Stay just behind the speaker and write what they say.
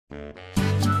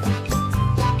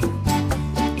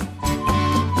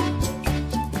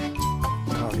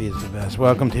Coffee is the best.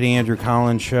 Welcome to the Andrew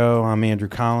Collins Show. I'm Andrew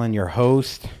Collins, your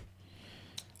host.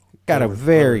 Got a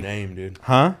very... Clever name, dude.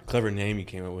 Huh? Clever name you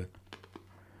came up with.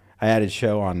 I added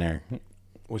show on there.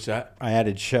 What's that? I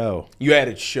added show. You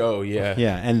added show, yeah.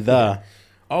 Yeah, and the...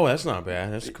 Oh, that's not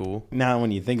bad. That's cool. Now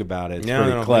when you think about it, it's Now that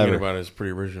pretty I'm clever. thinking about it, it's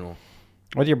pretty original.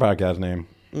 What's your podcast name?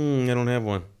 I don't have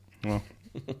one. Well,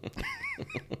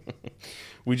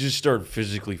 We just started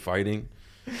physically fighting.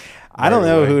 I don't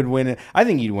know away. who would win it. I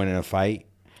think you'd win in a fight.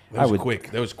 That was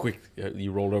quick. That was quick.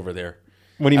 You rolled over there.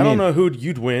 What do you I mean? don't know who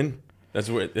you'd win. That's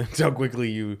how quickly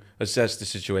you assess the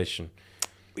situation.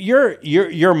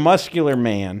 You're a muscular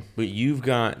man. But you've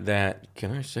got that.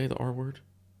 Can I say the R word?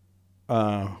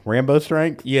 Rambo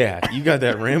strength? Yeah, you got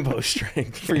that Rambo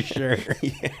strength For sure.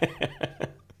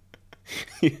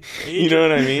 You know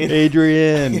what I mean?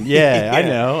 Adrian. Yeah,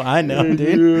 I know,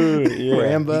 dude. Yeah.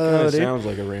 Rambo, He kind of dude. sounds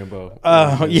like a Rambo.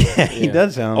 Oh, yeah, he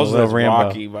does sound Also, a little that's Rambo.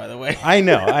 Rocky, by the way. I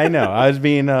know. I was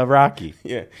being Rocky.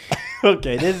 Yeah.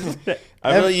 Okay, this is...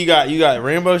 I feel like you got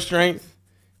Rambo strength,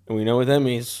 and we know what that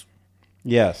means.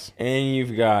 Yes. And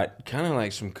you've got kind of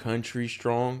like some country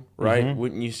strong, right? Mm-hmm.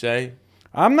 Wouldn't you say?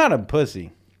 I'm not a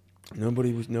pussy.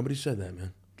 Nobody said that,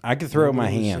 man. I could throw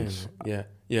my Nobody was hands. saying that.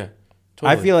 Yeah.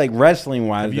 I Totally. feel like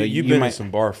wrestling-wise, though, You've been might... in some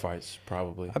bar fights,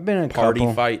 probably. I've been in a party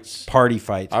couple. fights. Party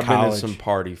fights, I've been in college. some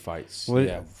party fights. Well,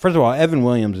 Yeah. First of all, Evan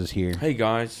Williams is here. Hey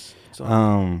guys. What's up?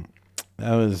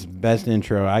 That was best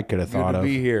intro I could have thought Good to of.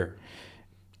 be here.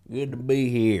 Good to be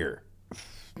here.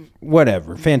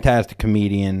 Whatever. Fantastic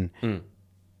comedian. Mm.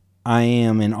 I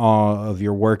am in awe of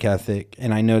your work ethic,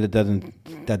 and I know that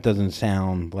doesn't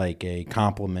sound like a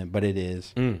compliment, but it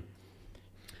is.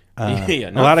 Yeah,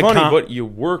 a not lot of funny, but you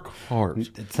work hard.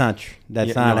 It's not. That's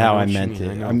Yeah, not no, how know I what you meant mean.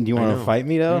 it. I know. Do you want I to know. fight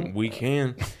me though? We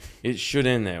can. It should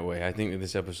end that way. I think that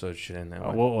this episode should end that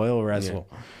way. We'll wrestle.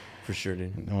 For sure,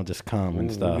 dude. And we'll just come and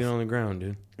We'll stuff. get on the ground,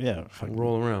 dude. Yeah. We'll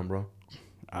roll around, bro.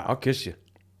 I'll kiss you.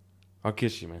 I'll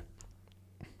kiss you, man.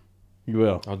 You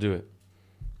will I'll do it.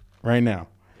 right now.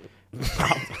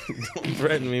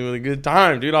 Threaten me with a good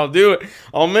time, dude. I'll do it.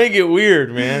 I'll make it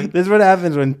weird, man. This is what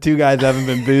happens when two guys haven't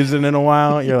been boozing in a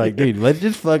while. You're like, dude, let's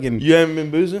just fucking. You haven't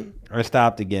been boozing? Or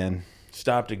stopped again.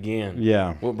 Stopped again.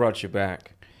 Yeah. What brought you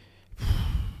back?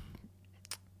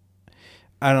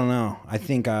 I don't know. I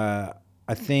think I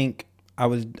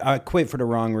quit for the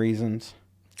wrong reasons.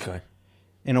 Okay.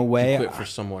 In a way, You quit for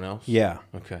someone else? yeah.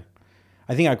 Okay.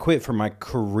 I think I quit for my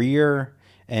career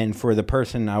and for the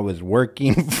person I was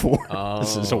working for.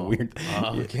 This is a weird.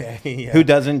 Okay. Yeah. Who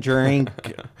doesn't drink?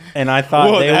 And I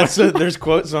thought There's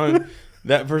quotes on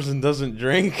that person doesn't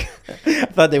drink. I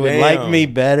thought they would like Damn. me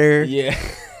better Yeah.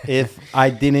 if I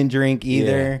didn't drink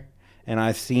either. Yeah. And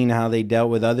I've seen how they dealt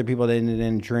with other people that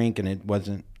didn't drink, and it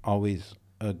wasn't always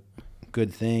a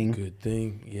good thing. Good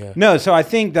thing. Yeah. No, so I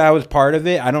think that was part of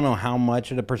it. I don't know how much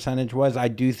of the percentage was. I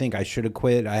do think I should have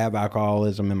quit. I have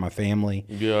alcoholism in my family.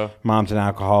 Yeah. Mom's an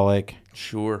alcoholic.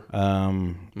 Sure.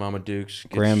 Mama Dukes.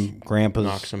 Grandpa's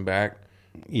Knocks him back.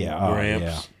 yeah,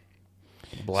 Gramps.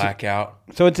 yeah. Blackout.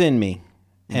 So it's in me,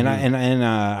 and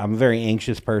I'm a very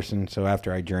anxious person. So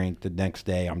after I drink, the next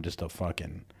day I'm just a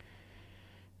fucking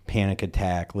panic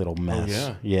attack, little mess.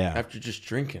 Oh, yeah. yeah, After just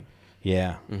drinking.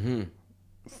 yeah. Mm-hmm.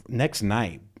 Next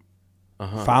night,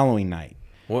 Uh-huh. following night,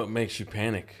 What makes you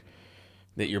panic?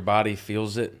 That your body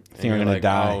feels it? Think you're gonna like,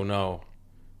 die. Oh, no.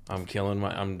 I'm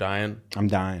dying. I'm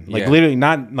dying. Like Yeah. literally,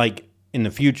 not like in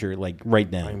the future, like right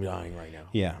now. I'm dying right now.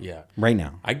 Yeah, Yeah. right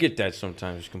now. I get that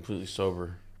sometimes completely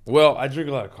sober. Well, I drink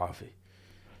a lot of coffee.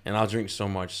 And I'll drink so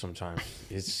much sometimes.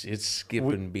 It's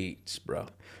skipping beats, bro.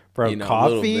 Bro, A little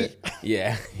coffee? bit.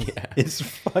 Yeah. Yeah. It's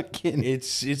fucking.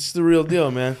 It's the real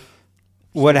deal, man.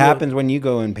 What happens when you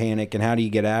go in panic, and how do you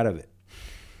get out of it?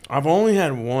 I've only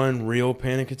had one real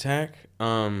panic attack.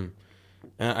 And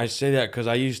I say that because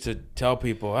I used to tell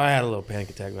people I had a little panic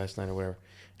attack last night or whatever,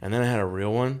 and then I had a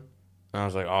real one. And I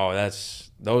was like, oh,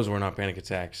 those were not panic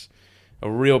attacks. A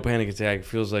real panic attack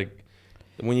feels like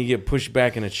when you get pushed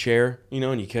back in a chair,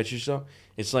 and you catch yourself.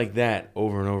 It's like that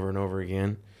over and over and over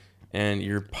again, and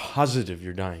you're positive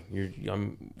you're dying.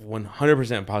 I'm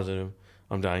 100% positive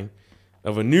I'm dying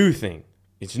of a new thing.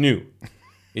 It's new.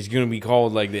 It's going to be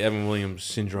called like the Evan Williams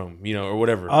syndrome, or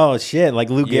whatever. Oh shit, like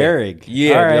Lou Gehrig.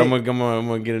 Yeah, All right. dude, I'm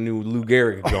gonna get a new Lou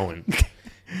Gehrig going.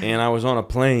 And I was on a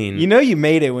plane. You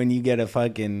made it when you get a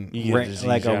fucking You get a disease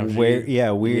like a after weird,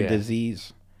 you- weird Yeah.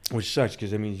 disease. Which sucks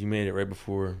because that means you made it right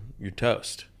before your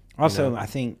toast. Also, I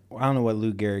don't know what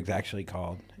Lou Gehrig's actually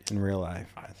called in real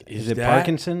life. Is it that-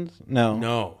 Parkinson's? No,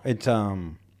 No. It's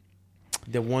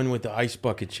The one with the ice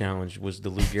bucket challenge was the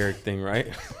Lou Gehrig thing, right?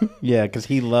 Yeah, because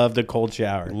he loved a cold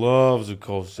shower Loves a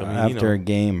cold shower. I mean, after a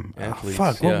game. athletes,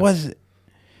 Fuck, what was it?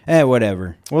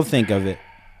 Whatever. We'll think of it.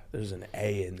 There's an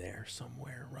A in there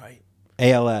somewhere, right?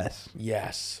 ALS.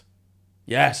 Yes.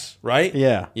 Yes, right?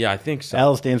 Yeah. Yeah, I think so.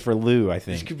 L stands for Lou, I This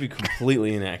think. could be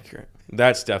completely inaccurate.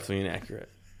 That's definitely inaccurate.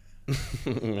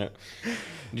 Yeah.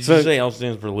 Did you say L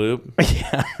stands for lube?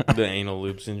 Yeah. The anal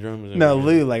loop syndrome? Is that No, what it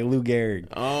Lou, like Lou Gehrig.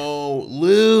 Oh,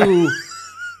 Lou.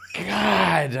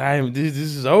 God, dude, this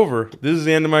is over. This is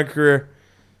the end of my career.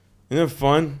 Isn't it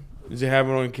fun? Is it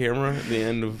having on camera at the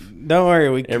end of Don't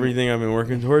worry, everything I've been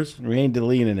working towards? we ain't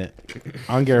deleting it.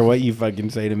 I don't care what you fucking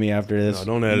say to me after this.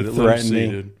 No, don't edit You it. Let them threaten see, me.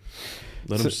 dude.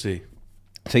 Let them see.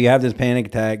 So you have this panic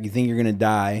attack. You think you're gonna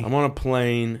die. I'm on a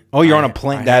plane. Oh, you're on a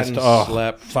plane. I That's hadn't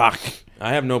slept. Fuck.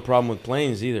 I have no problem with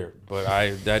planes either, but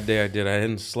that day I did. I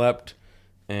hadn't slept,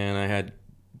 and I had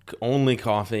only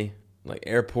coffee, like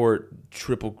airport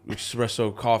triple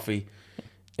espresso coffee,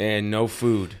 and no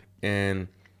food. And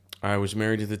I was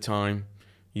married at the time.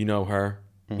 You know her.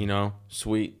 You know,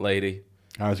 sweet lady.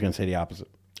 I was gonna say the opposite.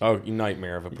 Oh,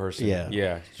 nightmare of a person. Yeah.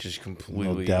 Yeah. Just Little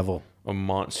completely devil. a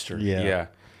monster. Yeah. Yeah.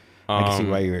 I can see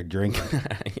why you were drinking.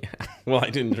 Yeah. Well, I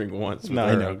didn't drink once. No,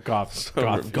 with I her. know.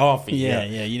 Coffee. Coffee. Yeah,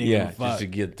 Yeah. you didn't give a Just fuck. to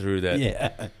get through that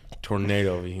Yeah.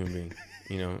 tornado of a human being.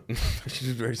 You know, she's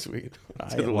very sweet.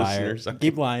 To the Liar. listeners,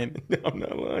 Keep lying. No, I'm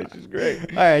not lying. She's great.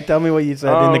 All right, tell me what you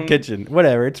said in the kitchen.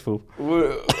 Whatever, it's fool.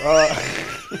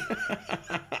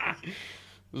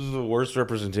 This is the worst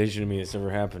representation of me that's ever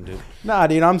happened, dude. Nah,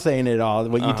 dude, I'm saying it all.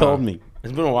 What you told me.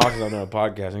 It's been a while since I've done a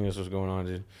podcast. I think that's what's going on,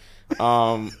 dude.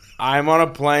 I'm on a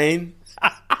plane.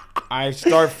 I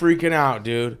start freaking out,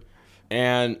 dude,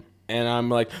 and I'm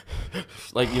like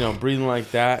breathing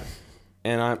like that,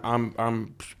 and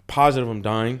I'm positive I'm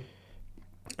dying,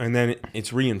 and then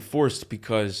it's reinforced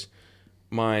because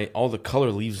all the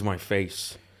color leaves my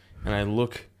face, and I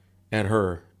look at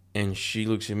her, and she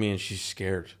looks at me, and she's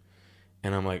scared,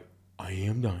 and I'm like, I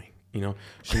am dying. You know,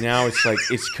 so now it's like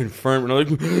it's confirmed.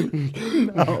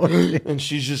 And I'm like, and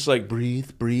she's just like, breathe,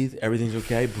 everything's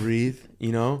okay, breathe.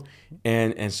 You know,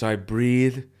 and so I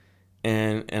breathe,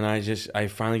 and I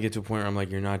finally get to a point where I'm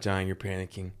like, you're not dying, you're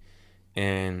panicking.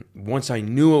 And once I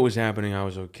knew what was happening, I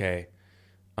was okay.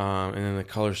 And then the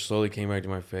color slowly came back to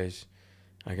my face.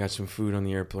 I got some food on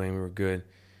the airplane. We were good.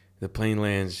 The plane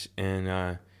lands, and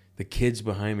the kids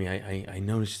behind me, I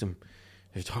noticed them.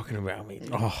 They're talking about me.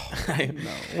 Oh,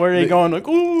 no. Where are they going? Like,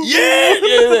 ooh.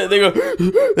 Yeah. They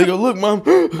go, look, Mom.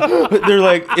 They're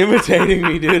like imitating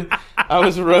me, dude. I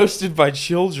was roasted by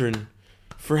children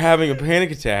for having a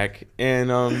panic attack, and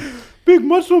Big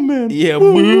muscle man. yeah,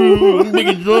 I'm big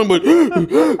and strong, but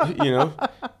you know.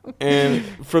 And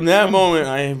from that moment,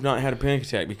 I have not had a panic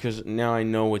attack because now I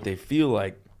know what they feel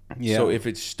like. Yeah. So if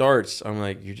it starts, I'm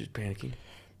like, you're just panicking.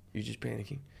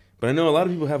 But I know a lot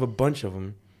of people have a bunch of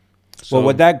them. So, Well,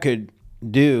 what that could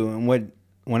do, and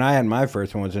when I had my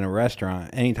first one was in a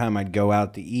restaurant, anytime I'd go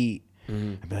out to eat,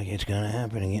 I'd be like, it's going to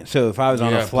happen again. So if I was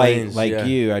on a flight planes, like yeah.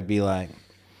 you, I'd be like,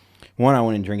 one, I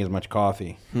wouldn't drink as much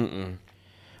coffee.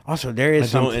 Also, there is I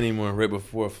some... don't anymore right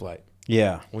before a flight.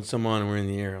 Yeah. Once I'm on and we're in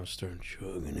the air, I'll start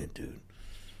chugging it, dude.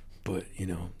 But, you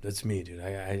know, that's me, dude. I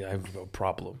have a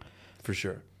problem, for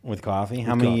sure. With coffee?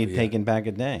 How many coffee, you yeah. taking back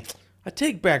a day? I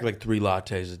take back like 3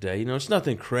 lattes a day. You know, it's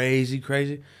nothing crazy.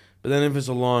 But then if it's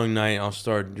a long night, I'll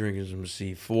start drinking some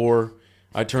C4.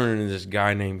 I turn into this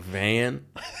guy named Van.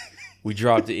 We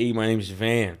dropped the E. My name's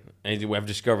Van. And I've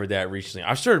discovered that recently.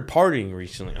 I started partying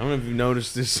recently. I don't know if you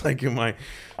noticed this, like in my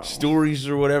stories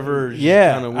or whatever.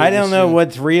 Yeah. Kinda I don't know witnessing-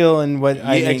 what's real and what...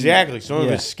 Yeah, exactly. Some of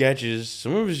yeah. it's sketches.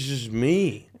 Some of it's just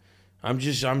me. I'm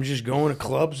just going to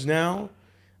clubs now.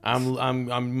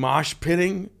 I'm mosh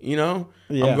pitting, you know?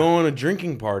 Yeah. I'm going to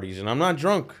drinking parties and I'm not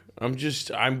drunk.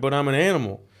 But I'm an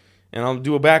animal. And I'll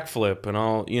do a backflip and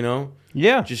I'll, you know,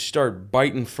 Yeah. just start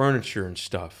biting furniture and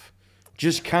stuff.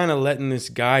 Just kind of letting this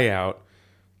guy out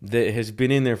that has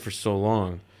been in there for so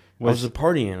long. I was a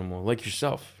party animal like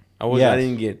yourself. Yes. I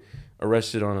didn't get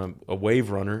arrested on a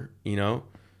wave runner, you know?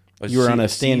 You were on a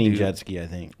sea standing dude. jet ski, I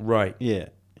think. Right. Yeah.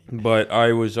 But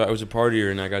I was a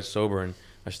partier and I got sober and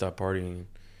I stopped partying.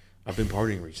 I've been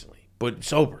partying recently, but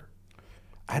sober.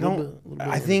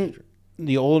 I think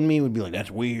the old me would be like,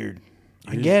 that's weird.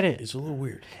 I get it. It's a little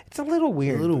weird. It's a little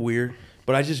weird. A little weird.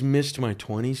 But I just missed my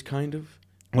 20s, kind of.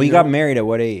 Well, you got married at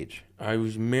what age? I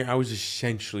was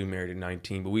essentially married at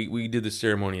 19, but we did the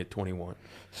ceremony at 21.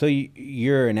 So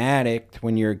you're an addict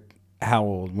when you're how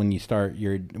old? When you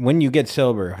get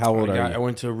sober, how old are I you?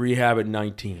 went to rehab at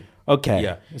 19. Okay.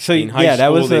 Yeah. So in high yeah, school,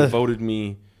 that was they voted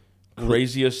me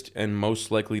craziest and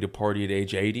most likely to party at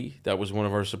age 80. That was one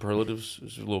of our superlatives. It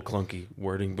was a little clunky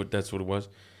wording, but that's what it was.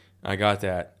 I got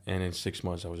that, and in 6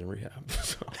 months I was in rehab.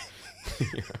 So,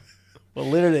 yeah. Well,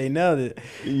 literally, no. That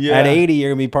at 80,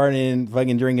 you're going to be partying,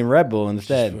 fucking drinking Red Bull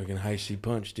instead. Just fucking high C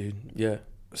punch, dude. Yeah.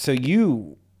 So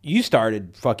you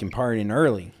started fucking partying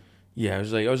early. Yeah, I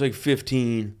was like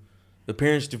 15. The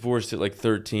parents divorced at like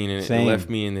 13, and it left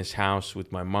me in this house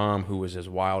with my mom, who was as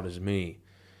wild as me.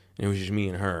 And it was just me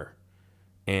and her.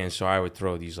 And so I would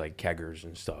throw these like keggers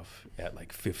and stuff at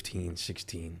like 15,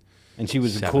 16. And she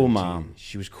was 17. a cool mom.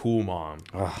 She was cool mom.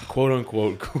 Quote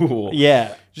unquote cool.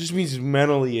 Yeah. Just means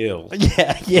mentally ill.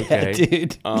 Yeah, okay?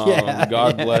 Dude.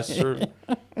 God bless her.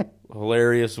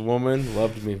 Hilarious woman.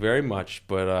 Loved me very much,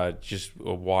 but just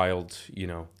a wild,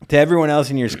 To everyone else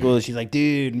in your school, she's like,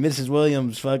 dude, Mrs.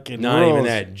 Williams fucking Not rules. even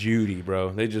that. Judy,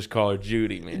 bro. They just call her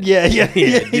Judy, man. Yeah.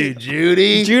 Dude,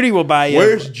 Judy. Judy will buy you.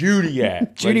 Where's Judy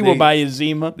at? Judy will buy you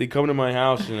Zima. They come to my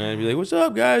house, and I'd be like, what's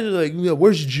up, guys? They're like, yeah,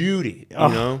 where's Judy? You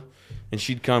know? And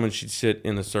she'd come, and she'd sit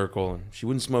in the circle, and she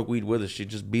wouldn't smoke weed with us. She'd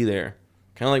just be there.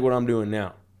 Kind of like what I'm doing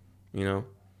now,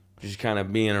 Just kind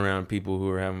of being around people who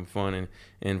are having fun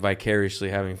and vicariously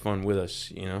having fun with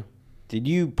us, Did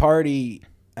you party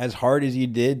as hard as you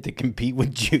did to compete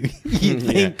with Judy? You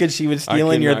think because she was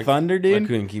stealing your thunder, dude? I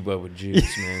couldn't keep up with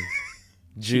Juice, man.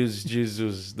 Juice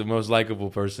was the most likable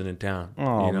person in town.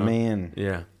 Oh, man.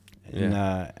 Yeah. And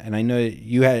I know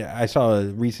I saw a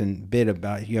recent bit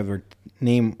about you have her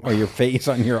name or your face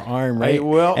on your arm, right?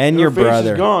 And your face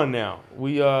brother is gone now.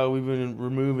 We've been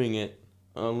removing it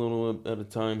a little at a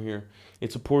time here.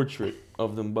 It's a portrait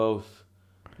of them both,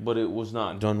 but it was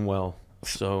not done well.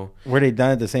 So were they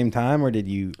done at the same time, or did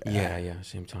you? Yeah,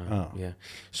 same time. Oh. Yeah.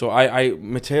 So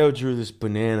Mateo drew this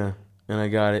banana, and I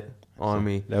got it on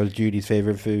me. That was Judy's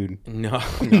favorite food. No,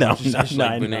 just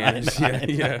like bananas.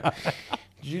 Yeah.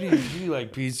 Judy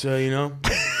like pizza,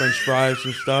 French fries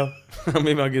and stuff.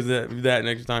 Maybe I'll get that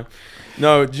next time.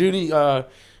 No, Judy.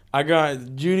 I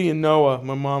got Judy and Noah,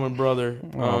 my mom and brother.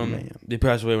 Man. They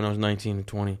passed away when I was 19 and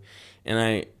 20.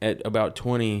 And at about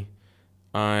 20,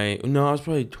 I was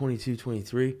probably 22,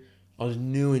 23. I was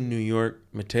new in New York.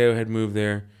 Mateo had moved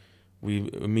there. We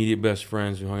immediate best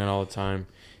friends. We hung out all the time.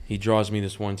 He draws me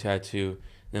this one tattoo.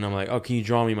 Then I'm like, oh, can you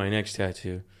draw me my next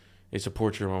tattoo? It's a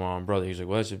portrait of my mom and brother. He's like,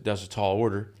 well, that's a tall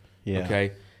order. Yeah.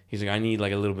 Okay. He's like, I need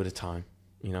like a little bit of time.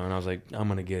 And I was like, I'm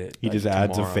going to get it. He just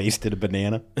adds a face to the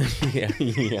banana. yeah,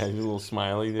 a little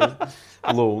smiley there.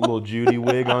 A little Judy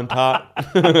wig on top.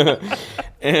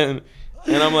 and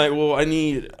I'm like, well, I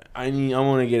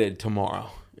want to get it tomorrow.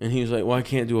 And he was like, well, I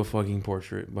can't do a fucking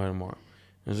portrait by tomorrow.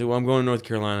 I was like, well, I'm going to North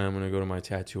Carolina. I'm going to go to my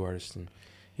tattoo artist. And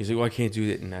he's like, well, I can't do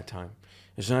it in that time.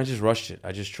 And so I just rushed it.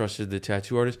 I just trusted the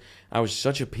tattoo artist. I was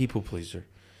such a people pleaser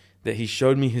that he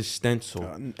showed me his stencil.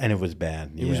 And it was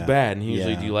bad. It was bad. And he was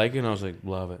like, do you like it? And I was like,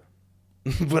 love it.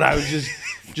 But I was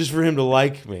just for him to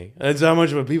like me. That's how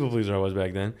much of a people pleaser I was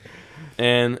back then.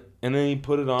 And then he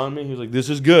put it on me. He was like, this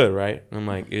is good, right? And I'm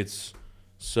like, it's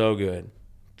so good.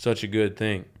 Such a good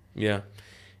thing. Yeah.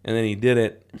 And then he did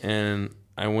it, and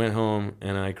I went home,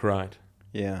 and I cried.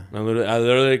 Yeah. I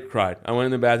literally cried. I went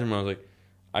in the bathroom, and I was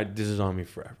like, this is on me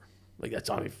forever. Like, that's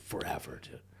on me forever,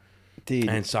 dude.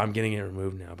 And so I'm getting it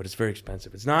removed now, but it's very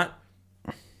expensive. It's not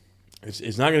going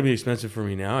to be expensive for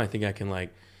me now. I think I can,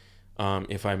 like,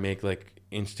 if I make, like,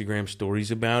 Instagram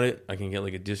stories about it, I can get,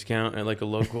 like, a discount at, like, a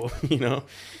local,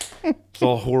 So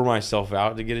I'll whore myself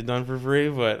out to get it done for free.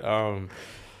 But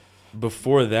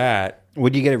before that...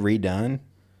 Would you get it redone?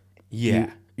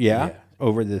 Yeah. Yeah?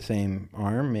 Over the same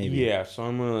arm, maybe? Yeah, so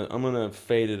I'm gonna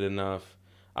fade it enough.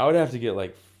 I would have to get,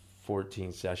 like,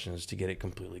 14 sessions to get it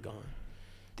completely gone.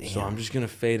 Damn. So I'm just going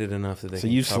to fade it enough that they can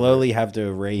you slowly have to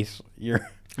erase your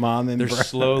mom and They're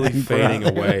slowly fading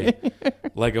away.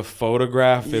 Like a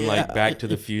photograph in, like, Back to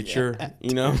the Future.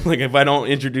 Yeah. Like, if I don't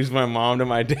introduce my mom to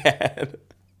my dad,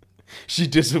 she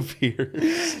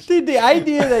disappears. Dude, the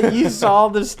idea that you saw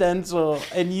the stencil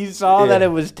and you saw that it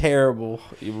was terrible.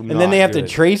 And then they have to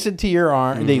trace it to your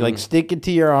arm. Mm-hmm. They, like, stick it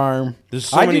to your arm. There's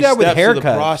so many steps of the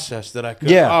process that I could.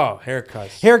 Yeah. Oh,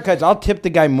 haircuts. Haircuts. I'll tip the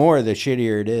guy more the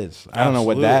shittier it is. I don't know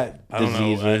what that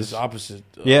disease is. It's opposite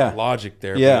logic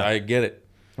there, but I get it.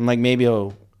 I'm like, maybe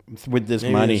with this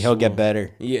money, he'll get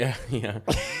better. Yeah.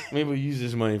 Maybe we'll use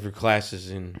this money for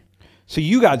classes. So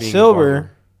you got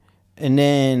silver, and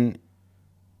then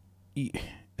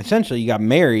essentially you got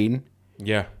married.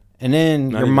 Yeah. And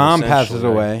then your mom passes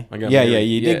away. I got married.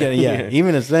 You did get it.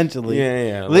 Even essentially.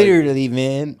 Yeah. Literally,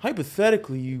 man.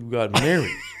 Hypothetically, you got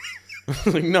married.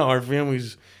 Like, no, our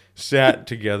families sat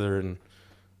together, and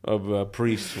a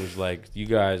priest was like, you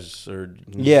guys are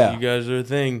a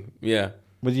thing. Yeah.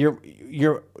 Was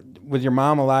your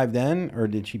mom alive then, or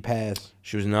did she pass?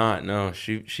 She was not. No,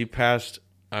 she passed.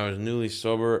 I was newly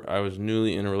sober. I was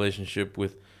newly in a relationship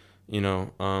with,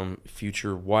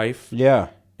 future wife. Yeah.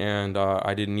 And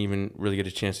I didn't even really get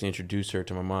a chance to introduce her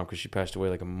to my mom because she passed away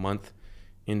like a month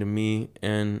into me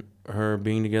and her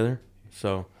being together.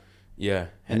 So, yeah.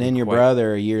 And then your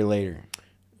brother a year later.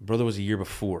 Brother was a year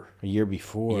before. A year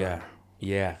before. Yeah.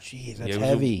 Yeah. Jeez, that's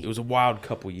heavy. It was a wild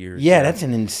couple years. Yeah, that's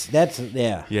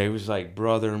yeah. Yeah, it was like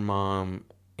brother, mom,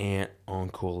 aunt,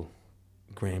 uncle,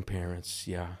 grandparents.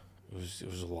 Yeah, it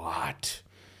was a lot.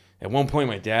 At one point,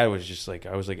 my dad was just like,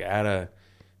 I was like at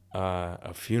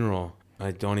a funeral. I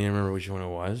don't even remember which one it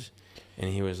was,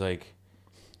 and he was like,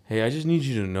 "Hey, I just need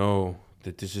you to know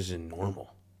that this isn't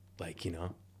normal. Like,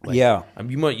 like, yeah.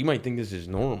 you might think this is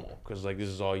normal because like this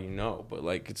is all you know, but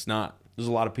like it's not. There's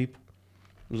a lot of people.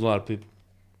 There's a lot of people.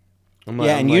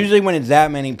 Usually when it's that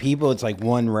many people, it's like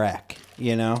one wreck,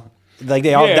 Like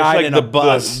they all died like in a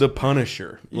bus. The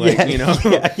Punisher, like,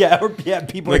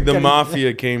 people like the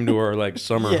mafia came to our like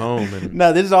summer home, and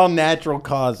no, this is all natural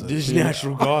causes. This is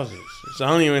natural causes. So I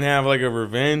don't even have like a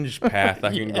revenge path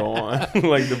I can go on,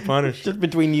 like the Punisher. Just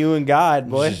between you and God,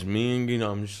 boy. It's just me and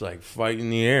I'm just like fighting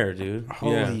the air, dude.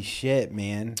 Holy shit,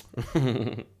 man.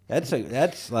 That's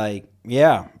like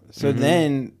So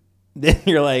then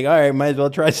you're like, all right, might as well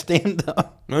try stand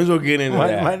up. Might as well get into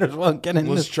that. Might as well get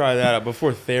into. Let's try that out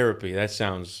before therapy. That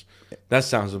sounds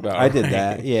about. I did right.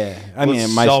 that. Yeah.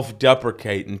 Let's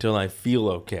self-deprecate until I feel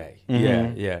okay.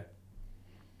 Mm-hmm. Yeah.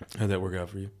 How'd that work out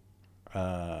for you?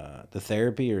 The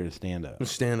therapy or the stand up?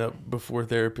 Stand up before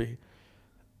therapy.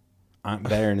 I'm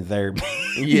better than therapy.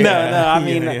 Yeah. No. I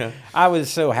mean, I was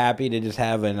so happy to just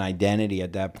have an identity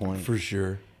at that point. For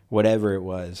sure. Whatever it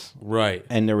was. Right.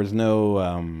 And there was no.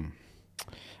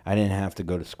 I didn't have to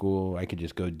go to school. I could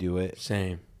just go do it.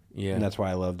 Same. Yeah. And that's why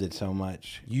I loved it so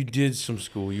much. You did some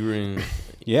school. You were in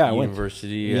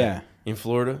university. In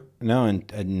Florida? No, in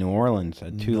New Orleans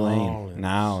at Tulane. New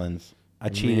Orleans. I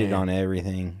cheated on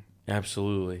everything.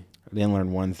 Absolutely. I didn't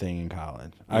learn one thing in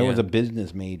college. I was a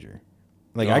business major.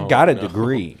 Like, I got a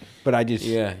degree, but I just...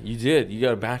 Yeah, you did. You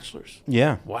got a bachelor's.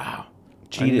 Yeah. Wow.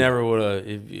 Cheated. I never would have...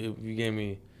 If you gave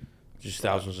me just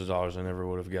thousands of dollars, I never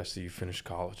would have guessed that you finished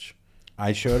college.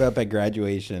 I showed up at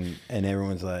graduation, and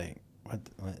everyone's like, what?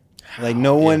 Like,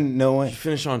 no one... Did you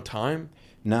finish on time?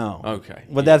 No. Okay.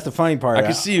 But that's the funny part. I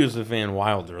could see you as a Van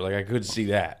Wilder. Like, I could see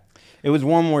that. It was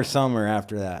one more summer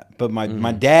after that. But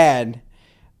my dad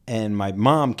and my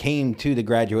mom came to the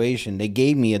graduation. They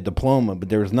gave me a diploma, but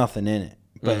there was nothing in it.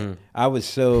 But I was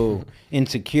so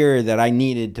insecure that I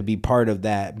needed to be part of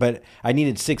that. But I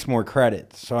needed 6 more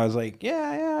credits. So I was like,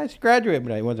 yeah, I should graduate.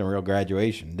 But it wasn't a real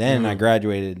graduation. Then I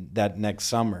graduated that next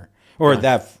summer. Or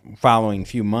that following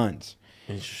few months.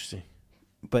 Interesting.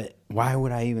 But why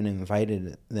would I even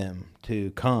invited them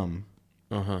to come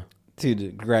to the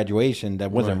graduation that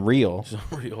wasn't real? It's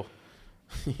not real.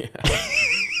 Yeah.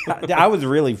 I was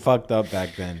really fucked up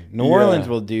back then. New Orleans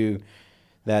will do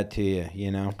that to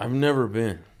you, I've never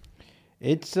been.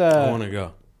 It's I want to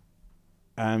go.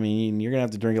 I mean, you're gonna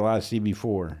have to drink a lot of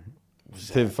CB4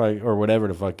 to fight, or whatever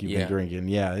the fuck you've been drinking.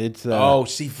 Yeah, it's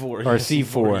C4 or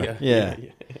C4. Yeah.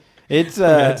 It's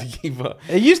keep up.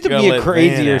 It used to be a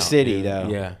crazier city though.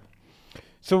 Yeah.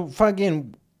 So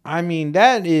fucking, I mean,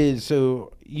 that is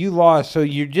so you lost. So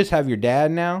you just have your dad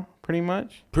now, pretty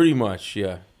much. Pretty much,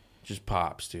 yeah. Just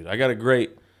pops, dude. I got a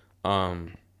great, a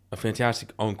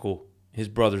fantastic uncle. His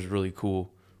brother's really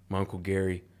cool. My Uncle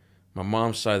Gary. My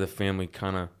mom's side of the family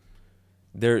kind of,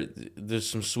 there's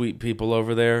some sweet people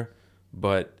over there,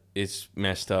 but it's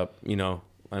messed up,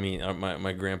 I mean,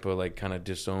 my grandpa like kind of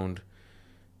disowned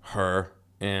her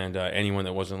and anyone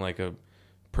that wasn't like a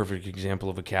perfect example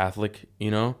of a Catholic,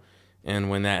 and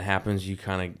when that happens, you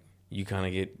kind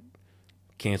of get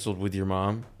canceled with your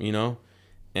mom,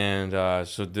 and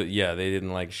so they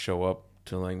didn't like show up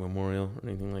to like memorial or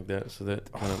anything like that, so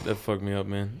that kind of that fucked me up,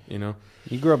 man.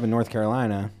 You grew up in North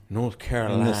Carolina. North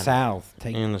Carolina, in the South.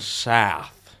 In the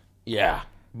South, yeah.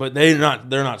 But they're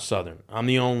not Southern. I'm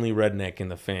the only redneck in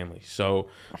the family. So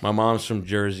my mom's from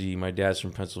Jersey, my dad's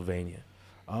from Pennsylvania.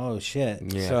 Oh shit!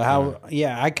 Yeah,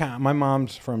 so my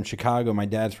mom's from Chicago, my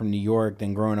dad's from New York.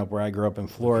 Then growing up where I grew up in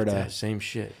Florida, same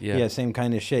shit. Yeah, same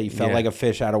kind of shit. You felt like a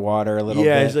fish out of water a little bit.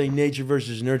 Yeah, it's like nature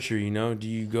versus nurture. Do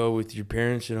you go with your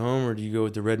parents at home or do you go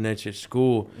with the rednecks at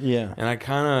school? Yeah, and I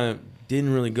kind of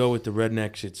didn't really go with the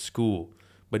rednecks at school,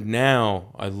 but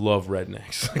now I love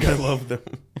rednecks. Like I love them.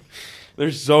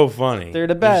 They're so funny. They're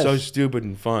the best. They're so stupid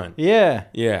and fun. Yeah,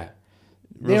 yeah.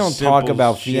 They don't talk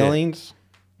about feelings.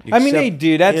 I mean, they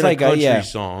do. That's in like a country yeah.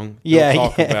 song. Yeah, They'll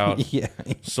talk yeah, about yeah.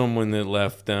 someone that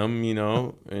left them, you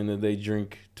know, and that they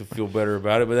drink to feel better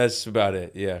about it. But that's about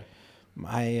it. Yeah.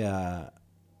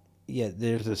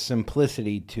 There's a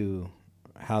simplicity to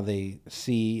how they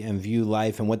see and view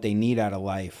life and what they need out of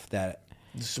life. That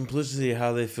The simplicity of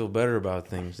how they feel better about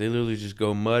things. They literally just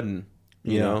go mudding,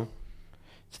 you Yeah. know,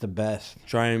 it's the best.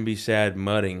 try and be sad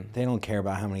mudding. They don't care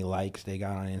about how many likes they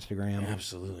got on Instagram.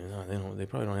 Absolutely not. They don't. They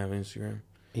probably don't have Instagram.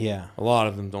 Yeah, A lot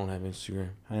of them don't have Instagram.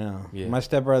 I know. Yeah. My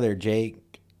stepbrother Jake,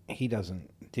 he doesn't.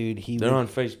 Dude, They're on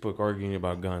Facebook arguing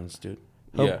about guns, dude.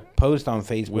 he'll Yeah. post on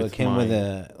Facebook With him with my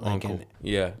a Uncle.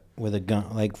 Yeah. with a gun.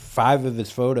 Like 5 of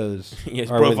his photos. His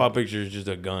are profile with- picture is just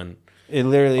a gun. it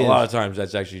literally A is. lot of times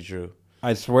that's actually true.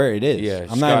 I swear it is. Yeah.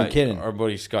 I'm not even kidding. Our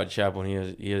buddy Scott Chaplin,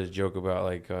 he has a joke about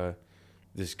like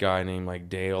this guy named like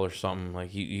Dale or something. Like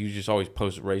he just always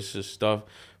posts racist stuff,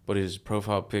 but his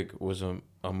profile pic was a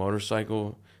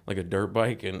motorcycle, like a dirt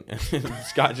bike, and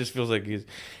Scott just feels like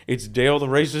it's Dale the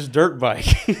racist dirt bike.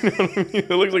 You know what I mean? It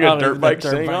looks like a dirt bike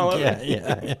saying all of it.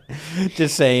 Yeah.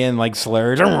 Just saying like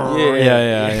slurs.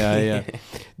 Yeah.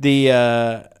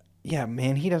 The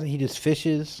man, he just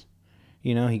fishes.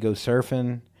 You know, he goes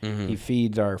surfing. Mhm. He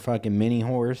feeds our fucking mini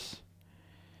horse.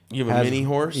 You have a mini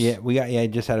horse? Yeah,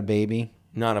 just had a baby.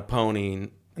 Not a pony,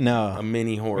 No. a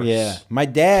mini horse. Yeah. My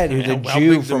dad, who's a How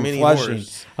Jew big's a from mini Flushing.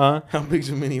 horse? Huh? How big's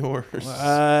a mini horse?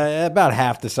 About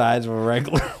half the size of a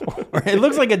regular horse. It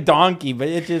looks like a donkey, but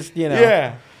it just,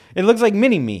 Yeah. It looks like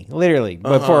mini-me, literally,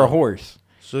 but for a horse.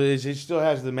 So it still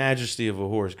has the majesty of a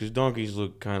horse, because donkeys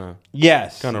look kind of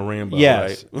Yes. Rambo,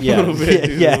 Yes. right? Yeah. A little bit, dude, a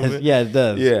little Yes. bit. Yeah, it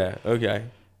does. Yeah. Okay.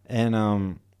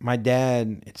 And my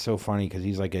dad, it's so funny because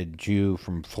he's like a Jew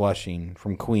from Flushing,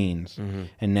 from Queens, Mm-hmm.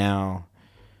 and now,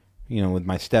 with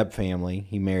my step family,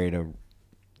 he married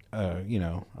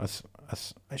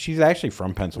she's actually from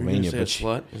Were you Pennsylvania, gonna but say a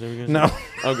slut? Is that what you're gonna no,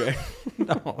 say? Okay.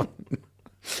 no,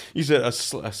 You said a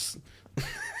slut.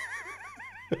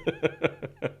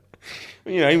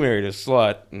 He married a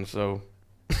slut, and so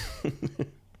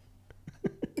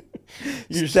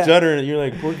you're stuttering. You're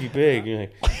like Porky Pig. You're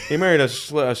like, he married an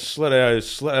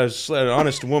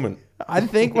honest woman. I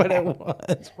think what it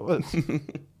was.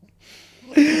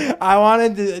 I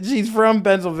wanted to. She's from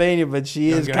Pennsylvania, but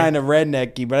she is Okay. kind of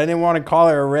rednecky. But I didn't want to call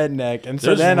her a redneck, and so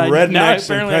There's then rednecks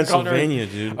in apparently I called her- Pennsylvania,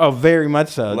 dude. Oh, very much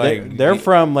so. Like, they're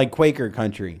from like Quaker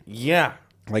country. Yeah,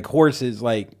 Like horses,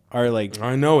 are like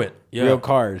I know it. Yeah. real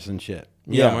cars and shit.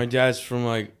 Yeah, my dad's from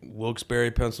like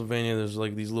Wilkes-Barre, Pennsylvania. There's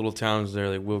like these little towns there,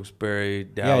 like Wilkes-Barre,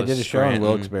 Dallas. Yeah, I did a show in Scranton.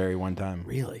 Wilkes-Barre one time.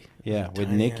 Really? Yeah, with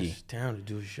Tiny Nikki. ass town to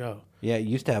do a show. Yeah, it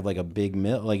used to have like a big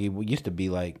mill. Like it used to be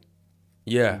like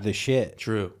Yeah, the shit.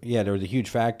 true. Yeah, there was a huge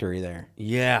factory there.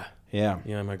 Yeah, Yeah,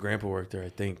 yeah. My grandpa worked there. I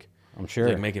think. I'm sure.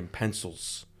 Like making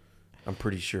pencils. I'm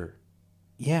pretty sure.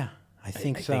 Yeah, I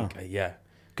think so. Yeah.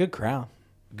 Good crowd.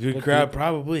 Good crowd,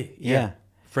 probably. Yeah.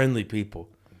 Friendly people.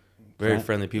 Very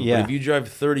friendly people. Yeah. But if you drive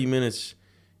 30 minutes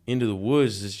into the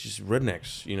woods, it's just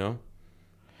rednecks,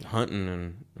 hunting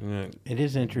and It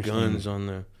is interesting. guns on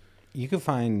the You can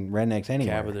find rednecks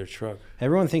anywhere. cab of their truck.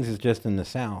 Everyone thinks it's just in the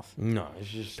South. No, it's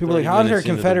just People are like, 30 how's there minutes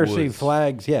into the Confederacy woods.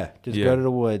 flags? Yeah, just Yeah. go to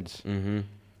the woods. Mm-hmm.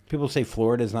 People say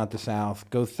Florida's not the South.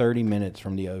 Go 30 minutes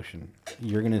from the ocean.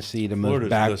 You're going to see the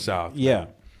Florida's most the South. Yeah.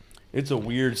 It's a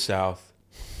weird South.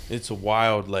 It's a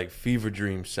wild, like, fever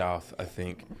dream South, I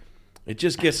think. It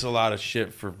just gets a lot of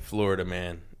shit for Florida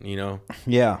man,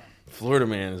 Yeah. Florida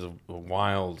man is a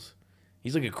wild...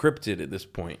 He's like a cryptid at this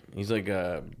point. He's like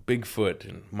a Bigfoot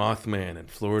and Mothman and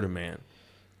Florida man.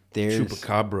 There's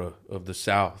Chupacabra of the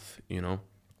South,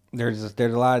 there's a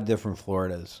lot of different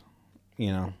Floridas,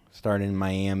 starting in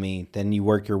Miami, then you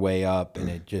work your way up and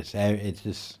it's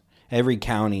just every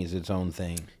county is its own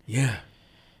thing. Yeah.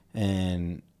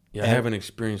 And Yeah, I haven't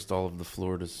experienced all of the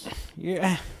Floridas.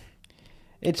 yeah,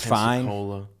 it's fine.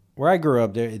 Pensacola. Where I grew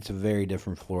up, it's a very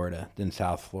different Florida than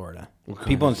South Florida. What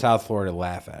People kind in South Florida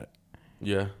laugh at it.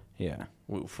 Yeah. Yeah,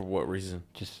 For what reason?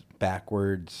 just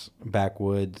backwoods,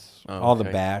 Oh, all the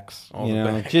okay. backs. All you the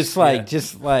know, backs, just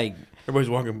like Everybody's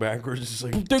walking backwards. It's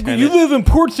like you live in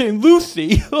Port St.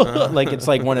 Lucie. Like it's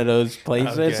like one of those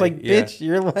places. Okay, It's like, yeah. bitch,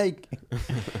 you're like,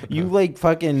 you like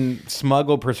fucking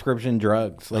smuggle prescription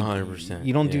drugs. Like 100%,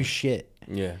 you don't do yeah. shit.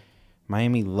 Yeah.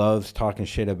 Miami loves talking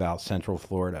shit about Central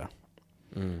Florida.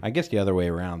 I guess the other way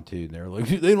around too. They're like,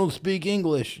 they don't speak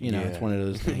English. It's one of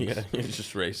those things. Yeah, it's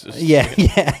just racist.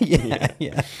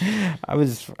 Yeah. I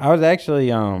was actually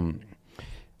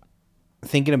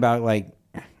thinking about like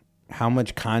how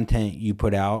much content you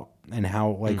put out and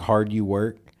how like hard you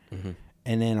work,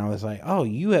 and then I was like, oh,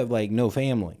 you have like no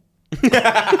family.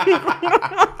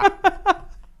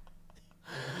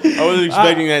 I wasn't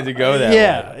expecting that to go that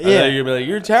yeah, way. yeah. You'd be like,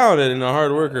 you're talented and a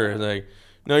hard worker. It's like,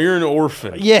 no, you're an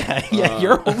orphan. Yeah,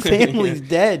 your whole family's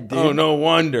dead, dude. Oh, no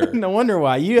wonder. No wonder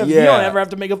why. You don't ever have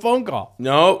to make a phone call.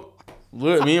 Nope.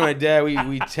 Look, me and my dad,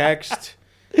 we text.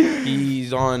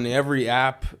 He's on every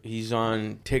app. He's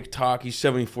on TikTok. He's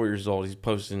 74 years old. He's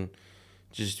posting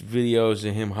just videos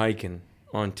of him hiking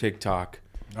on TikTok.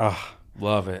 Oh,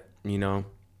 love it, you know.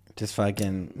 Just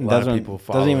fucking A lot of people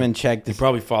follow doesn't him. even check He this.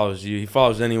 probably follows you. He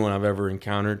follows anyone I've ever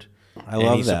encountered. I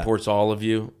love he that. supports all of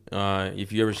you.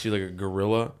 If you ever see like a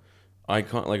gorilla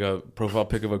icon, like a profile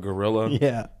pic of a gorilla,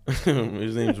 Yeah.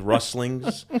 his name's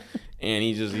Rustlings, and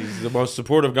he's the most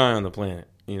supportive guy on the planet.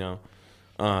 You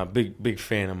know, big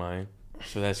fan of mine.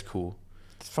 So that's cool.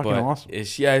 It's fucking awesome.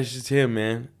 It's just him,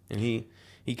 man, and he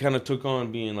kind of took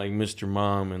on being like Mr.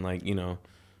 Mom and like, you know,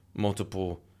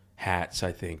 multiple hats.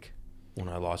 I think when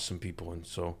I lost some people, and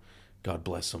so God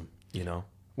bless him. You know.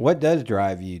 What does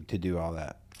drive you to do all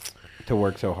that? To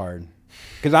work so hard?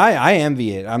 Because I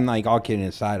envy it. I'm like, all kidding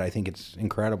aside, I think it's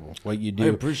incredible what you do. I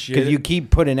appreciate it. Because you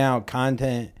keep putting out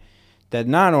content that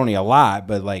not only a lot,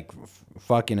 but like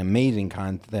fucking amazing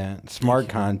content, smart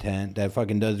content that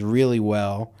fucking does really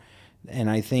well. And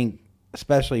I think,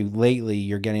 especially lately,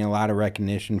 you're getting a lot of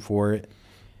recognition for it.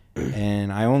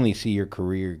 And I only see your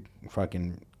career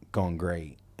fucking going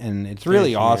great. And it's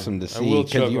really awesome to see. I will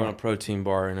chug on a protein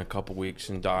bar in a couple weeks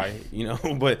and die, you know,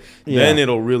 but Yeah. then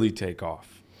it'll really take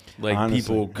off. Like, Honestly.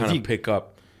 people kind of pick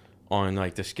up on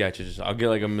like the sketches. I'll get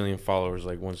like 1 million followers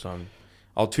like once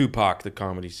I'll Tupac the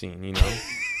comedy scene, you know.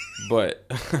 But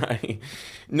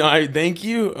I thank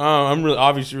you. I'm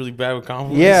obviously really bad with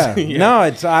compliments. Yeah. Yeah. No,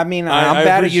 it's, I mean, I'm I bad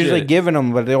at appreciate usually it. giving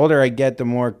them, but the older I get, the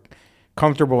more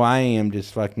comfortable I am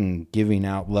just fucking giving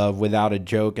out love without a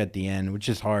joke at the end, which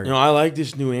is hard. You know, I like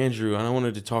this new Andrew, and I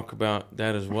wanted to talk about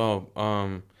that as well.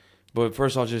 But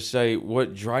first, I'll just say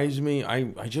what drives me.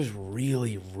 I just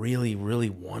really, really, really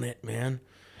want it, man.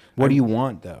 What do you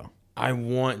want, though? I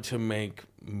want to make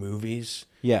movies.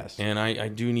 Yes. And I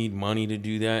do need money to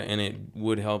do that, and it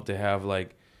would help to have,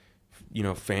 like, you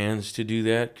know, fans to do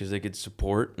that because they could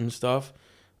support and stuff.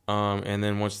 And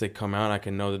then once they come out, I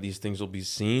can know that these things will be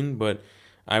seen. But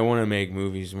I want to make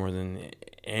movies more than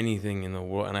anything in the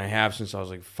world, and I have since I was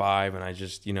like 5. And I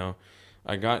just, you know,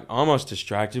 I got almost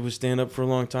distracted with stand-up for a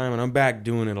long time, and I'm back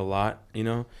doing it a lot. You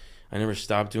know, I never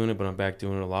stopped doing it, but I'm back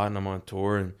doing it a lot, and I'm on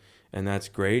tour, and that's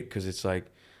great because it's like,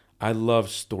 I love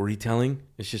storytelling.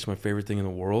 It's just my favorite thing in the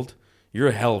world. You're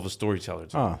a hell of a storyteller,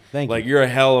 too. Oh, thank you. Like, you're a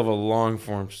hell of a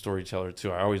long-form storyteller,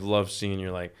 too. I always love seeing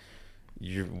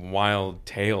your wild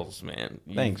tales, man.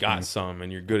 Thanks, You got man. some,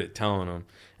 and you're good at telling them.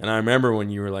 And I remember when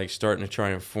you were, like, starting to try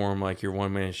and form, like, your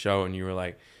one-man show, and you were,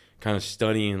 like, kind of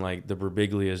studying, like, the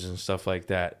Birbiglias and stuff like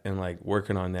that, and, like,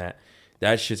 working on that.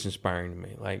 That shit's inspiring to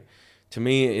me. Like, to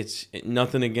me, it's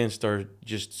nothing against our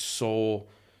just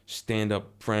soul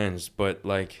stand-up friends, but,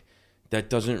 like, that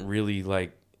doesn't really,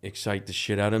 like, excite the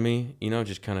shit out of me, you know,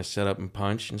 just kind of set up and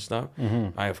punch and stuff.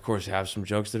 Mm-hmm. I, of course, have some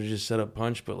jokes that are just set up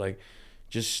punch, but, like,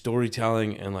 just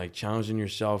storytelling and, like, challenging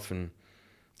yourself and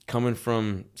coming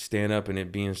from stand-up and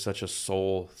it being such a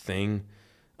soul thing,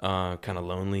 kind of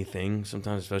lonely thing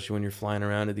sometimes, especially when you're flying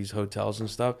around to these hotels and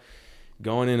stuff,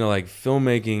 going into, like,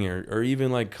 filmmaking or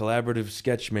even, like, collaborative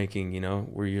sketch making, you know,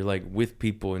 where you're, like, with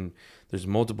people and there's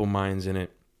multiple minds in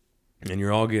it. And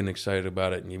you're all getting excited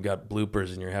about it, and you've got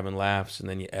bloopers, and you're having laughs, and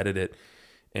then you edit it,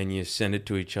 and you send it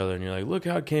to each other, and you're like, look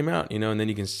how it came out, you know, and then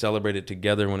you can celebrate it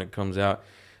together when it comes out.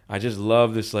 I just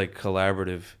love this, like,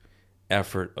 collaborative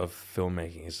effort of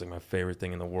filmmaking. It's, like, my favorite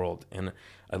thing in the world. And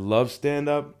I love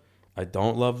stand-up. I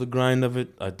don't love the grind of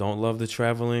it. I don't love the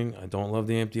traveling. I don't love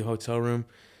the empty hotel room.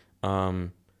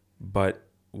 But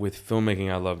with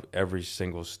filmmaking, I love every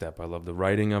single step. I love the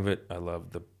writing of it. I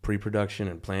love the pre-production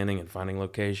and planning and finding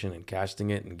location and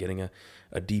casting it and getting a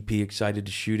DP excited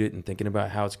to shoot it and thinking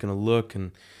about how it's going to look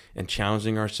and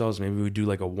challenging ourselves. Maybe we do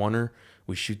like a oneer.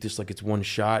 We shoot this like it's one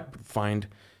shot, but find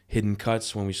hidden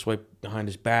cuts when we swipe behind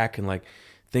his back and like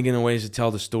thinking of ways to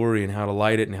tell the story and how to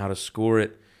light it and how to score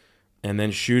it. And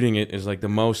then shooting it is like the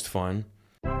most fun.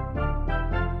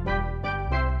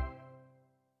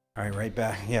 All right, right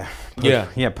back. Yeah.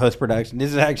 Yeah. Post-production.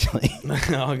 This is actually...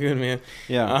 All good, man.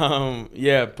 Yeah.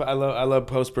 I love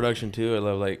post-production too. I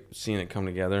love like seeing it come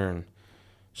together and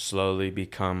slowly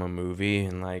become a movie.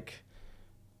 And like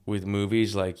with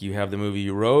movies, like you have the movie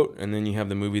you wrote and then you have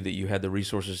the movie that you had the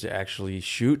resources to actually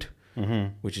shoot,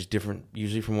 which is different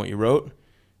usually from what you wrote.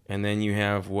 And then you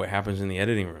have what happens in the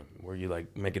editing room where you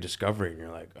like make a discovery and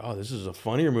you're like, oh, this is a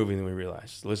funnier movie than we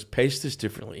realized. Let's pace this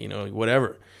differently, you know,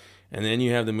 whatever. And then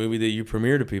you have the movie that you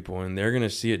premiere to people and they're going to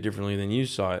see it differently than you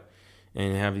saw it.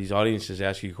 and have these audiences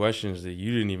ask you questions that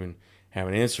you didn't even have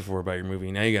an answer for about your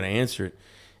movie. Now you got to answer it,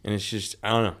 and it's just, I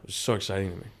don't know, it's so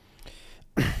exciting to me.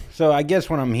 So I guess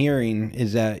what I'm hearing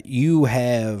is that you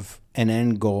have an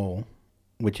end goal,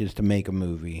 which is to make a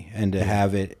movie and to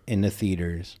have it in the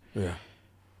theaters. Yeah.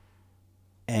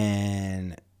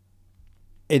 And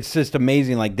it's just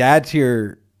amazing. Like that's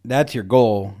your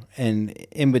goal, and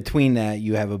in between that,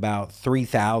 you have about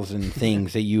 3,000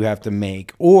 things that you have to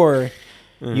make, or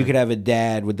you could have a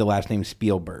dad with the last name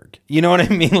Spielberg. You know what I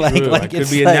mean? Like, True. like I could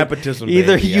it's be a like nepotism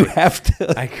either baby. you have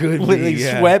to. I could be, with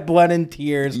yeah. sweat, blood, and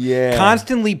tears. Yeah.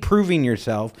 Constantly proving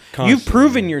yourself. Constantly. You've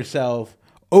proven yourself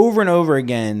over and over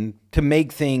again to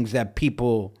make things that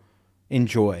people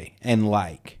enjoy and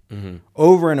like,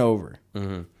 over and over.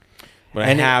 Mm-hmm. But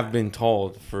I have been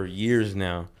told for years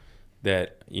now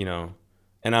that, you know,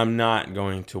 and I'm not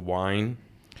going to whine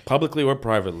publicly or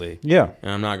privately. Yeah.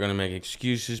 And I'm not going to make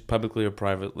excuses publicly or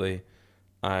privately.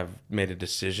 I've made a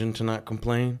decision to not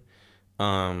complain.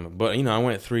 But, you know, I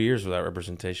went 3 years without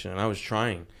representation, and I was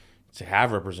trying to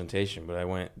have representation, but I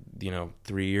went, you know,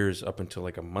 3 years up until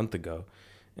like a month ago.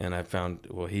 And I found,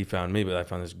 well, he found me, but I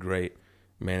found this great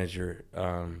manager,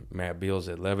 Matt Beals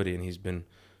at Levity, and he's been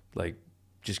like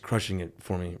just crushing it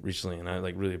for me recently, and I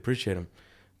like really appreciate him.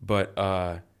 But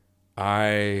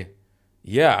I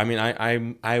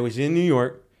was in New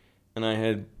York, and I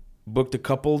had booked a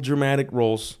couple dramatic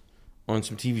roles on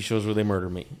some TV shows where they murder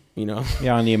me, you know?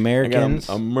 Yeah, on the Americans.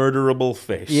 I got a murderable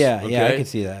face. Yeah, okay? yeah, I can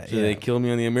see that. So yeah. they killed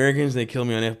me on the Americans, they killed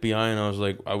me on FBI, and I was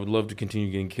like, I would love to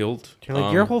continue getting killed. You're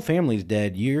like, your whole family's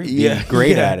dead. You're yeah,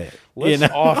 great yeah. at it. Let's you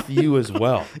know? off you as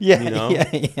well. Yeah, you know?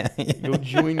 yeah. Go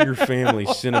join your family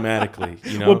cinematically,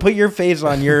 you know? We'll put your face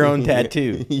on your own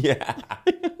tattoo. Yeah.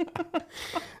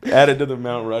 Added to the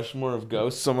Mount Rushmore of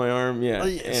ghosts on my arm.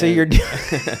 Yeah. So you're...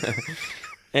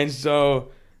 And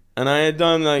so... And I had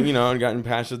done, like, you know, I'd gotten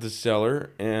past at the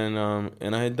cellar, and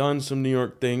I had done some New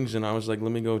York things, and I was like,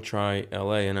 let me go try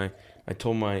L.A. And I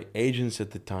told my agents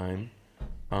at the time,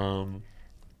 I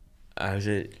was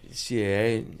at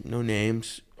CAA, no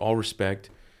names, all respect,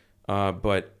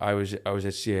 but I was at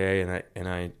CAA, and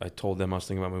I told them I was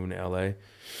thinking about moving to L.A., and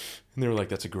they were like,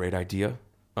 that's a great idea.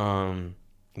 When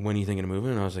are you thinking of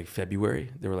moving? And I was like,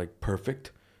 February. They were like,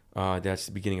 perfect. That's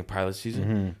the beginning of pilot season.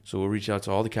 Mm-hmm. So we'll reach out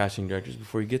to all the casting directors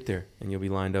before you get there, and you'll be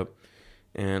lined up.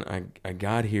 And I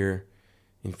got here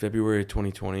in February of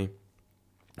 2020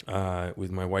 with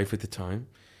my wife at the time.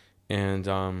 And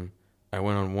I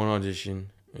went on one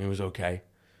audition, and it was okay.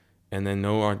 And then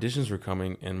no auditions were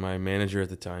coming, and my manager at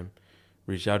the time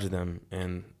reached out to them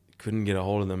and couldn't get a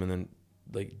hold of them, and then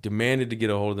like demanded to get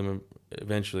a hold of them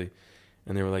eventually.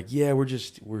 And they were like, yeah, we're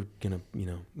going to, you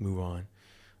know, move on.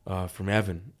 From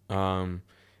Evan.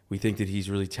 We think that he's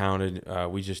really talented.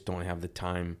 We just don't have the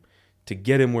time to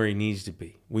get him where he needs to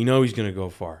be. We know he's going to go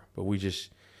far, but we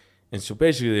just... And so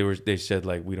basically they said,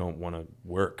 like, we don't want to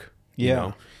work, you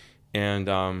know? And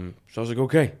so I was like,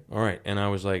 okay, all right. And I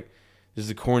was like, this is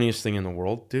the corniest thing in the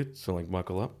world, dude, so, like,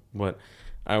 buckle up. But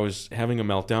I was having a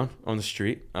meltdown on the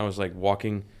street. I was, like,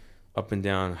 walking up and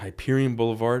down Hyperion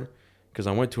Boulevard because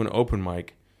I went to an open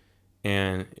mic,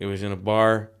 and it was in a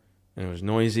bar... And it was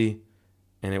noisy,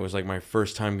 and it was like my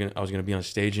first time I was going to be on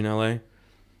stage in LA.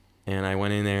 And I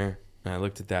went in there, and I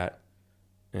looked at that,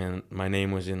 and my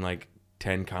name was in like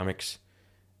 10 comics,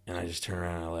 and I just turned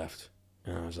around and I left.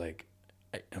 And I was like,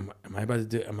 am I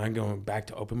going back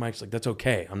to open mics? Like, that's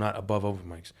okay. I'm not above open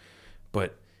mics.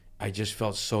 But I just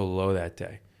felt so low that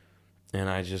day. And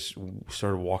I just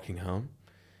started walking home,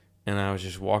 and I was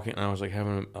just walking, and I was like,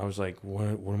 what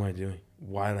am I doing?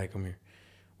 Why did I come here?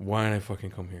 Why did I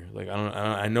fucking come here? Like,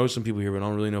 I know some people here, but I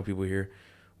don't really know people here.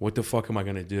 What the fuck am I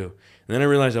going to do? And then I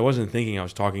realized I wasn't thinking, I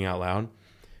was talking out loud.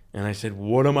 And I said,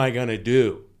 what am I going to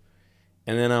do?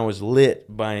 And then I was lit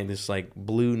by this, like,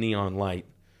 blue neon light.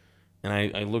 And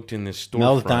I looked in this storefront.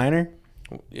 Mel's Diner?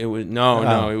 It was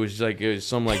no. It was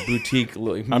some like boutique.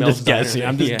 I'm just guessing.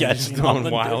 I'm just guessing. Throwing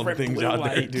wild things out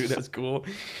there, dude. That's cool.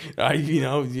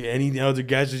 Any other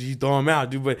guesses, you throw them out,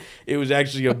 dude. But it was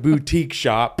actually a boutique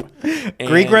shop.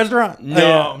 Greek restaurant?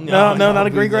 No, not a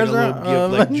Greek restaurant. A little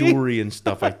gift, like jewelry and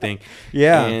stuff, I think.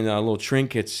 Yeah, and little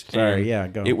trinkets. Sorry, yeah,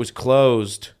 go. It was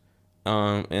closed,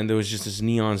 and there was just this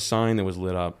neon sign that was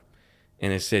lit up,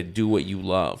 and it said, "Do what you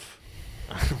love."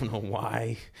 I don't know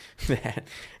why that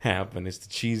happened. It's the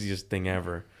cheesiest thing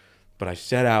ever. But I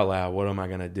said out loud, what am I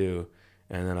going to do?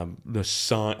 And then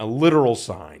a literal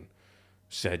sign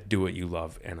said, do what you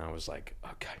love. And I was like,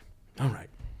 okay, all right,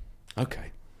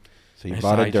 okay. So you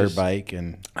bought a dirt bike.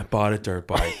 And I bought a dirt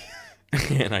bike,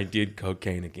 and I did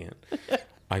cocaine again.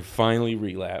 I finally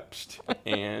relapsed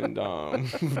and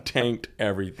tanked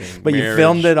everything. But you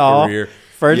filmed it all. Career.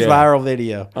 First viral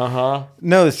video.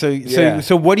 No,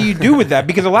 so what do you do with that?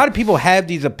 Because a lot of people have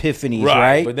these epiphanies,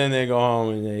 right? But then they go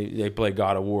home and they play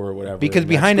God of War or whatever. Because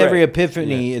behind every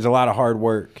epiphany is a lot of hard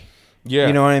work. Yeah.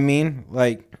 You know what I mean?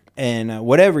 Like, and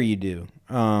whatever you do.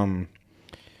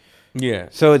 Yeah.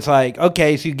 So it's like,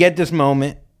 okay, so you get this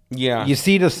moment. Yeah. You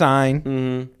see the sign.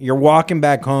 Mm-hmm. You're walking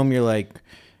back home. You're like,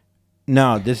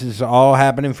 no, this is all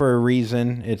happening for a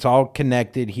reason. It's all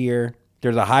connected here.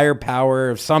 There's a higher power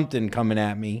of something coming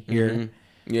at me here.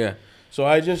 Mm-hmm. Yeah. So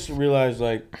I just realized,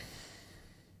 like,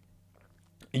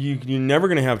 you're never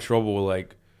going to have trouble with,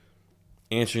 like,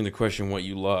 answering the question what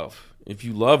you love. If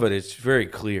you love it, it's very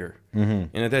clear. Mm-hmm.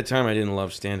 And at that time, I didn't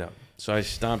love stand-up. So I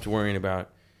stopped worrying about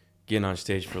getting on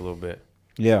stage for a little bit.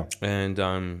 Yeah. And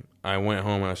I went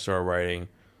home and I started writing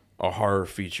a horror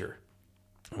feature.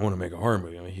 I want to make a horror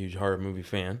movie. I'm a huge horror movie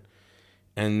fan.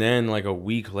 And then, like, a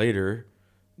week later,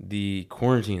 the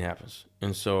quarantine happens.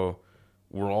 And so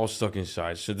we're all stuck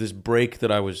inside. So this break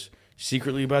that I was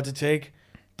secretly about to take,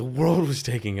 the world was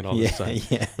taking it all the time.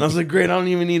 Yeah. And I was like, great, I don't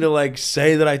even need to, like,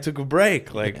 say that I took a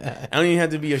break. Like, I don't even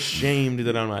have to be ashamed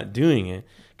that I'm not doing it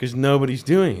because nobody's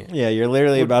doing it. Yeah, you're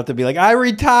literally about to be like, I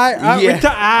retire.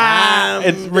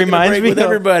 It reminds me with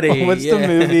everybody. What's the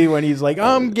movie when he's like,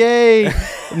 I'm gay,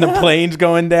 and the plane's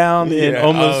going down in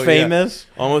Almost Famous.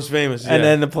 Yeah. Almost Famous. And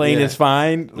then the plane is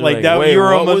fine. They're like that. Wait, you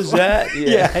were what almost was that?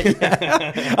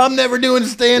 Yeah. I'm never doing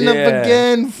stand up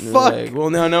again. They're Fuck. like, well,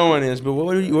 now no one is. But what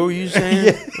were you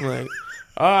saying? I'm like,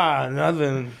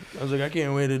 nothing. I was like, I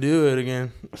can't wait to do it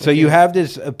again. So you have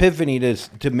this epiphany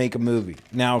to make a movie.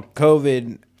 Now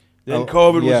COVID. Then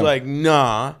COVID was like,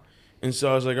 nah. And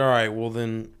so I was like, all right, well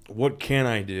then what can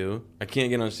I do? I can't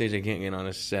get on stage. I can't get on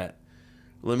a set.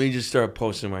 Let me just start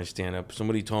posting my stand-up.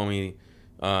 Somebody told me,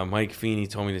 Mike Feeney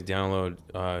told me to download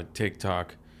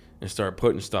TikTok and start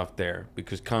putting stuff there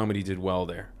because comedy did well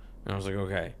there. And I was like,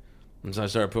 okay. And so I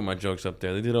started putting my jokes up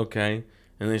there. They did okay.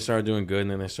 And they started doing good,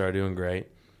 and then they started doing great.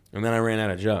 And then I ran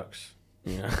out of jokes.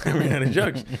 I ran out of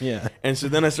jokes. Yeah. And so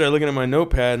then I started looking at my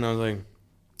notepad, and I was like,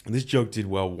 this joke did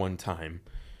well one time.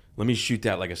 Let me shoot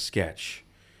that like a sketch.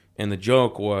 And the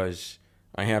joke was,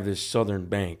 I have this Southern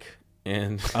bank.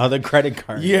 And the credit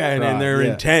card. Yeah, and they're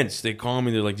intense. They call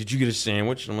me. They're like, did you get a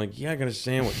sandwich? And I'm like, yeah, I got a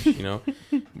sandwich,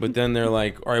 But then they're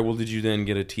like, all right, well, did you then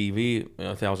get a TV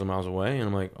 1,000 miles away? And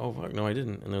I'm like, oh, fuck, no, I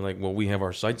didn't. And they're like, well, we have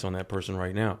our sights on that person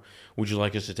right now. Would you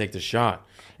like us to take the shot?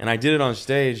 And I did it on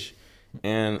stage,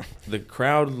 and the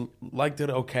crowd liked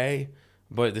it okay.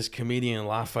 But this comedian,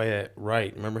 Lafayette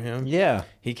Wright, remember him? Yeah.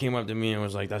 He came up to me and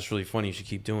was like, that's really funny. You should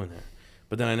keep doing that.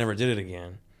 But then I never did it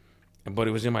again. But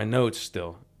it was in my notes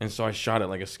still. And so I shot it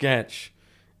like a sketch,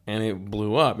 and it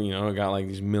blew up. It got like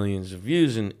these millions of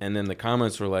views. And then the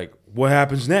comments were like, what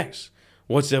happens next?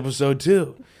 What's episode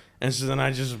 2? And so then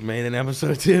I just made an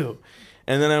episode 2.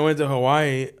 And then I went to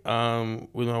Hawaii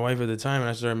with my wife at the time, and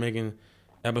I started making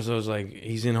episodes like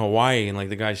he's in Hawaii, and like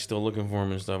the guy's still looking for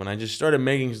him and stuff. And I just started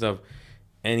making stuff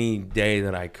any day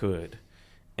that I could,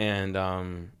 and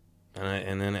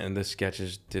the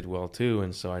sketches did well too,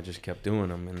 and so I just kept doing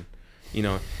them.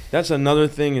 And that's another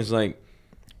thing is like,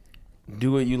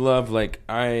 do what you love. Like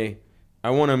I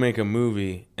want to make a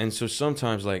movie, and so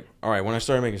sometimes like, all right, when I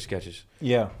started making sketches,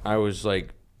 I was like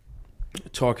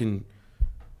talking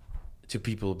to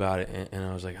people about it, and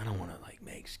I was like, I don't want to like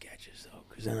make sketches though,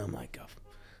 because then I'm like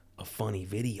a funny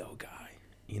video guy.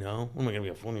 Am I gonna be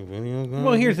a funny video guy?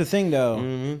 Well, here's the thing, though.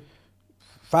 Mm-hmm.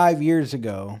 5 years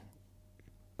ago,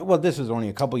 well, this was only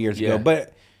a couple years ago,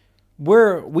 but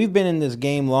we've been in this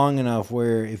game long enough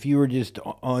where if you were just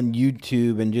on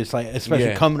YouTube and just like,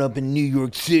 especially coming up in New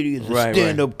York City as a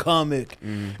stand-up comic,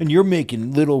 and you're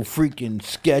making little freaking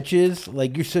sketches,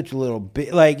 like you're such a little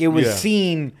bit, like it was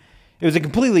seen. It was a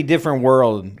completely different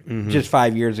world just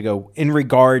 5 years ago in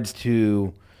regards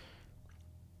to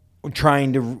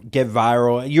trying to get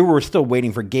viral. You were still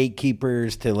waiting for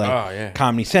gatekeepers to like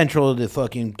Comedy Central to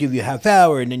fucking give you a half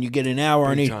hour, and then you get an hour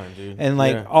on each, and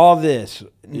like all this.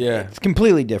 It's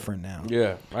completely different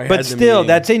now. But still,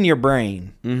 that's in your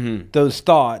brain. Those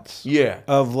thoughts.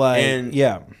 Of like and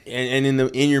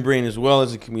in your brain as well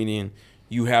as a comedian,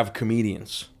 you have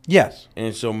comedians. Yes.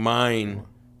 And so mine,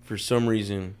 for some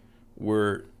reason,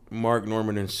 were Mark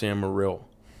Norman and Sam Morrill.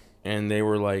 And they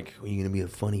were like, are you going to be a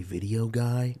funny video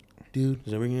guy, dude?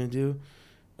 Is that what you're going to do?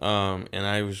 And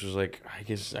I was just like, I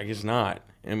guess not.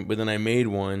 But then I made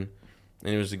one,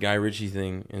 and it was the Guy Ritchie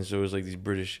thing. And so it was like these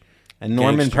British And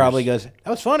Norman gangsters. probably goes, that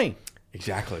was funny.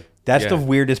 Exactly. That's the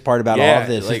weirdest part about all of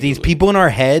this. Like, is these people in our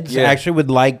heads actually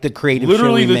would like the creative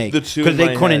literally shit we make because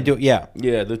they couldn't do it. Yeah.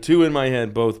 Yeah, the two in my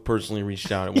head both personally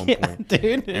reached out at one point.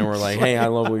 Dude, and were like, hey, I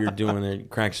love what you're doing. It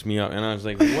cracks me up. And I was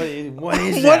like, what is What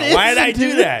that? is Why did it, I do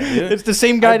dude? that, dude? It's the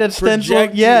same guy that stenciled.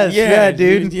 projected- Yes. Yeah,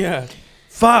 dude. Yeah.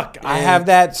 Fuck. I have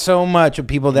that so much of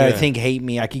people that I Yeah. think hate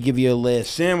me. I could give you a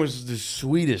list. Sam was the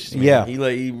sweetest. Man. Yeah.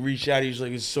 He reached out. He was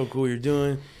like, it's so cool what you're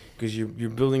doing because you're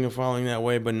building a following that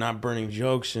way, but not burning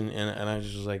jokes. And I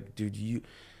just was like, dude,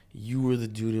 you were the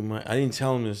dude in my. I didn't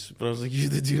tell him this, but I was like, you're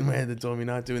the dude in my head that told me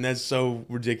not to, and that's so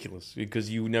ridiculous because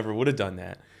you never would have done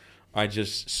that. I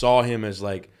just saw him as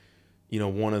like,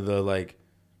 one of the like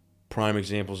prime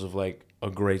examples of like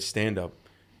a great stand-up.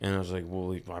 And I was like,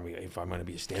 well, if I'm going to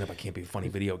be a stand-up, I can't be a funny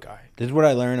video guy. This is what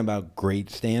I learned about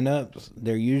great stand-ups.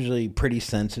 They're usually pretty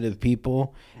sensitive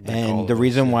people. And the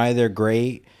reason why they're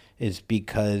great is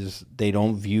because they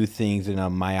don't view things in a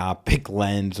myopic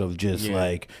lens of just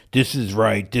like, this is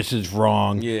right, this is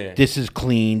wrong, this is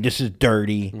clean, this is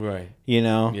dirty. Right.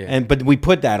 Yeah. But we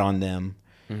put that on them.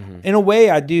 Mm-hmm. In a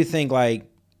way, I do think like,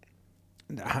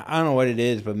 I don't know what it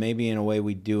is, but maybe in a way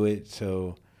we do it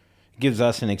so... gives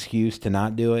us an excuse to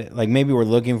not do it. Like maybe we're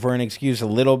looking for an excuse a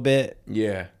little bit.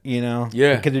 Yeah. Yeah.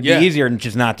 Because it'd be easier than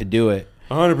just not to do it.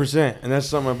 100%. And that's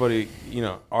something my buddy,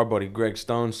 our buddy Greg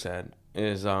Stone said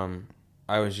is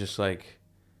I was just like,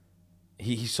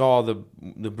 he saw the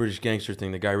British Gangster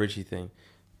thing, the Guy Ritchie thing.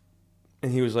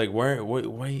 And he was like, why are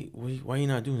you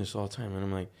not doing this all the time? And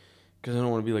I'm like, because I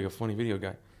don't want to be like a funny video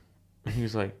guy. And he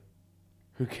was like,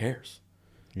 who cares?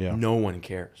 Yeah. No one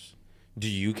cares. Do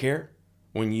you care?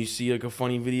 When you see like a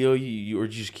funny video, you or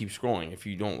just keep scrolling if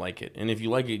you don't like it. And if you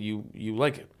like it, you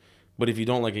like it. But if you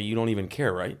don't like it, you don't even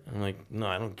care, right? I'm like, no,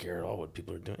 I don't care at all what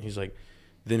people are doing. He's like,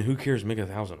 then who cares? Make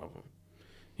 1,000 of them.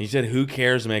 He said, who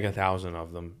cares? Make 1,000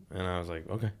 of them. And I was like,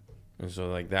 okay. And so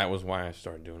like that was why I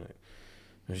started doing it.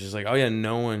 It was just like, oh yeah,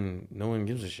 no one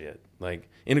gives a shit. Like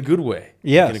in a good way.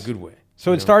 Yes. Like, in a good way.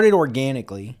 So it started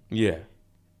organically. Yeah.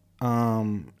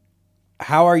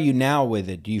 How are you now with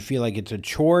it? Do you feel like it's a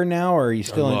chore now, or are you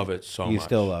still? I love it so much. You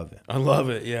still love it. I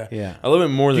love it. Yeah. Yeah. I love it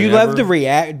more than. Do you ever. love the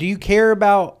react? Do you care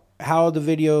about how the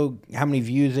video, how many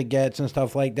views it gets and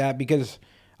stuff like that? Because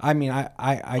I mean, I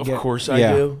Of get. course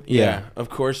I do. Yeah.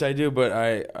 Of course I do. But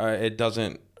I it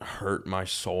doesn't hurt my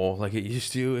soul like it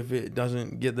used to if it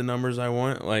doesn't get the numbers I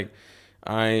want. Like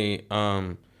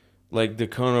like the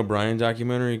Conan O'Brien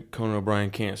documentary, Conan O'Brien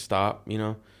Can't Stop.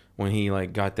 When he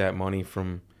like got that money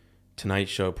from Tonight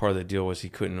Show, part of the deal was he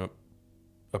couldn't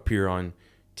appear on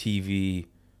TV,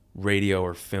 radio,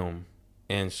 or film.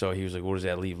 And so he was like, what does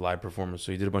that leave? Live performance.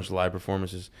 So he did a bunch of live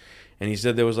performances. And he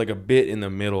said there was like a bit in the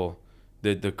middle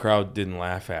that the crowd didn't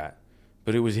laugh at,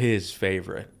 but it was his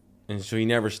favorite. And so he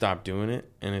never stopped doing it.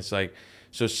 And it's like,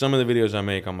 so some of the videos I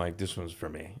make, I'm like, this one's for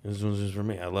me. This one's just for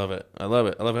me. I love it. I love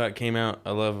it. I love how it came out.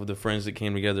 I love the friends that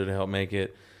came together to help make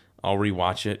it. I'll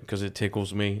rewatch it because it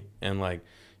tickles me. And like,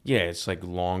 yeah, it's like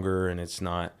longer and it's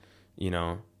not,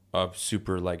 a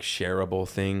super like shareable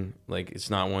thing. Like it's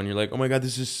not one you're like, oh my God,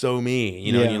 this is so me,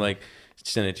 and you like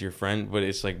send it to your friend, but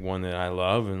it's like one that I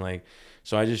love. And like,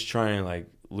 so I just try and like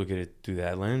look at it through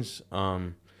that lens.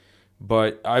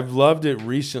 But I've loved it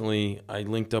recently. I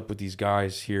linked up with these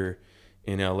guys here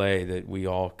in LA that we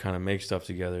all kind of make stuff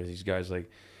together. These guys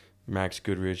like Max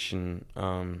Goodrich and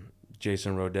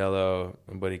Jason Rodello,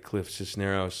 my buddy Cliff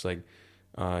Cisneros, like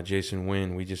Jason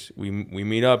Wynn. We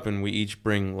meet up and we each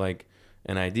bring like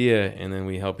an idea and then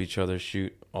we help each other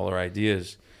shoot all our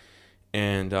ideas.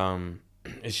 And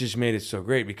it's just made it so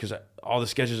great because all the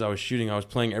sketches I was shooting, I was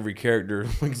playing every character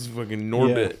like this fucking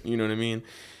Norbit, you know what I mean?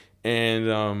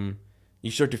 And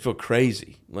you start to feel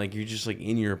crazy. Like you're just like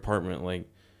in your apartment, like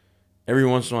every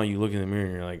once in a while you look in the mirror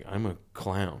and you're like, I'm a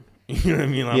clown. You know what I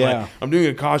mean? Like, I'm doing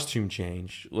a costume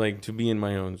change, like to be in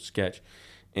my own sketch.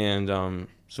 And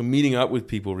so meeting up with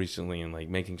people recently and like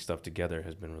making stuff together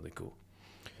has been really cool.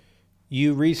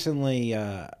 You recently,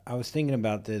 I was thinking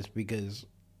about this because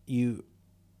you,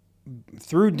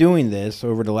 through doing this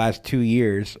over the last 2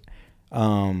 years,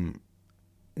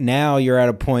 now you're at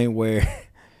a point where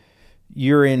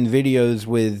you're in videos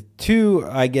with two,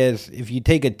 I guess, if you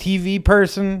take a TV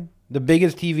person, the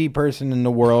biggest TV person in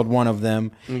the world, one of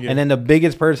them, and then the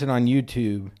biggest person on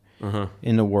YouTube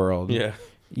in the world. Yeah.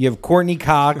 You have Courtney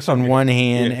Cox on one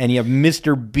hand, and you have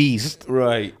Mr. Beast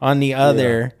on the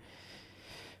other. Yeah.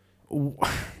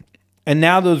 And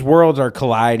now those worlds are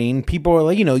colliding. People are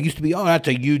like, it used to be, that's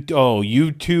a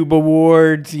YouTube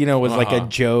Awards, was like a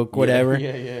joke, whatever.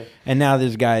 Yeah. And now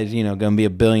this guy's, going to be a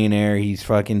billionaire. He's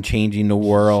fucking changing the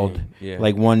world,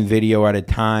 like one video at a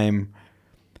time.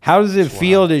 How does it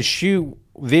feel to shoot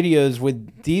videos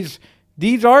with these.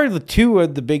 These are the two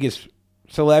of the biggest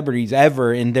celebrities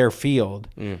ever in their field.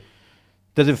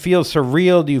 Does it feel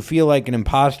surreal? Do you feel like an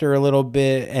imposter a little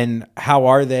bit? And how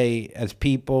are they as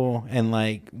people? And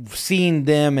like seeing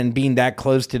them and being that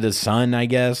close to the sun, I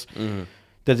guess.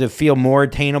 Does it feel more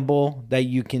attainable that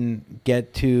you can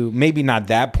get to, maybe not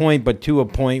that point, but to a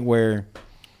point where,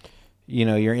 you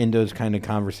know, you're in those kind of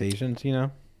conversations, you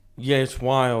know? Yeah, it's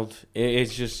wild.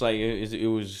 It's just like it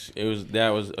was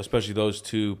especially those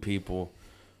two people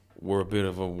were a bit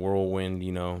of a whirlwind,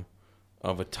 you know,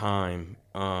 of a time.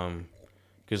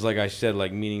 Because like I said,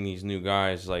 like meeting these new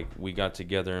guys, like we got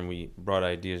together and we brought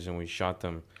ideas and we shot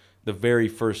them. The very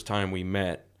first time we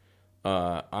met,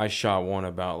 I shot one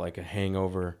about like a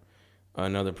hangover.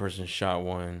 Another person shot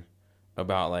one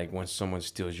about like when someone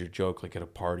steals your joke, like at a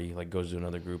party, like goes to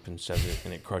another group and says it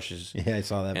and it crushes. Yeah, I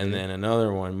saw that. And then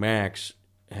another one, Max,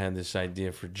 had this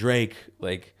idea for Drake,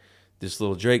 like this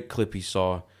little Drake clip he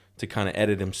saw to kind of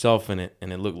edit himself in it.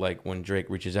 And it looked like when Drake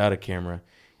reaches out of camera,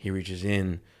 he reaches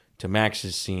in to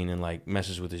Max's scene and like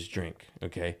messes with his drink.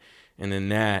 Okay. And then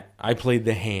that, I played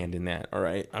the hand in that. All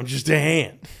right. I'm just a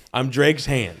hand. I'm Drake's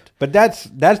hand. But that's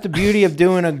the beauty of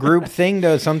doing a group thing,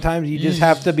 though. Sometimes you just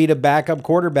have to be the backup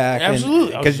quarterback.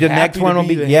 Absolutely. Because the next one will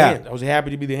be, hand. I was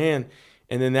happy to be the hand.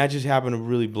 And then that just happened to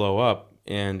really blow up.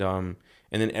 And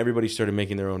then everybody started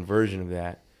making their own version of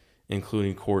that,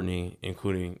 including Courtney,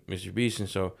 including Mr. Beast. And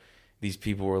so these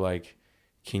people were like,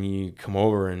 can you come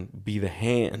over and be the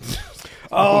hand?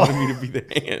 Oh, wanted me to be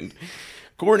the hand.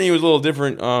 Courtney was a little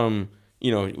different.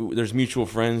 You know, there's mutual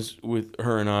friends with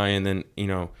her and I, and then you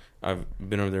know I've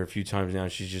been over there a few times now.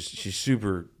 She's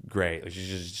super great. Like she's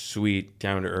just sweet,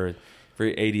 down to earth,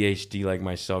 very ADHD like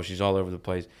myself. She's all over the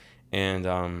place, and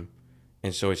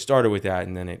so it started with that,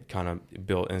 and then it kind of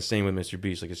built. And same with Mr.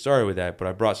 Beast. Like it started with that, but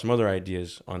I brought some other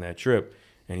ideas on that trip,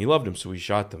 and he loved them, so we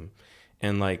shot them,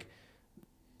 and like.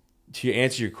 To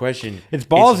answer your question, it's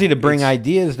ballsy to bring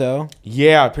ideas, though.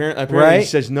 Yeah, apparently right? He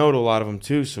says no to a lot of them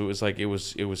too. So it was like it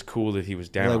was cool that he was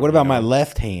down. Like, what about my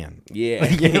left hand? Yeah,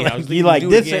 yeah. I was you like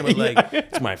this? Game, like,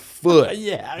 it's my foot.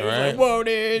 Yeah, all right. Like, whoa,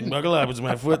 dude, buckle up. It's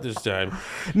my foot this time.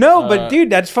 No, but dude,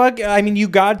 that's fuck. I mean, you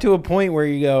got to a point where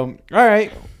you go, all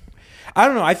right. I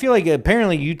don't know. I feel like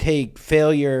apparently you take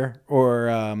failure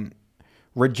or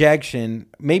rejection.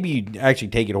 Maybe you actually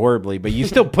take it horribly, but you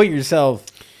still put yourself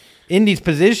in these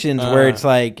positions where it's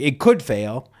like it could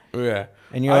fail. Yeah,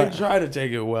 and you're I like, try to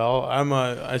take it well. I'm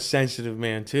a sensitive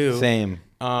man too. Same.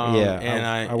 Yeah, and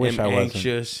I wish am I wasn't.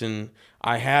 anxious, and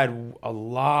I had a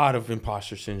lot of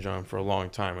imposter syndrome for a long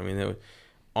time. I mean, it was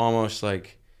almost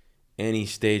like any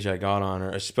stage I got on,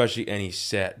 or especially any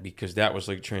set, because that was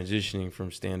like transitioning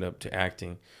from stand up to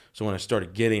acting. So when I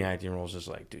started getting acting roles, it's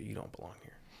like, dude, you don't belong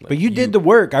here. Like, but you did the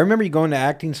work. I remember you going to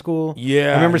acting school.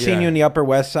 Yeah. I remember seeing you in the Upper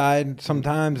West Side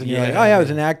sometimes, and you're like, oh, yeah, I was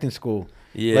in acting school.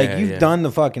 Yeah. Like, you've done the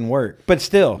fucking work. But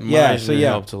still, so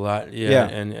helped a lot. Yeah.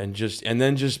 And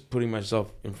then just putting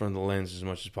myself in front of the lens as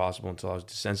much as possible until I was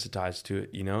desensitized to it,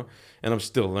 you know? And I'm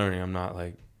still learning. I'm not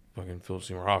like fucking Philip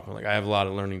Seymour Hoffman. Like, I have a lot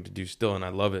of learning to do still, and I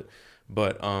love it.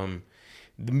 But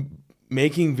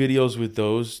making videos with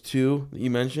those two that you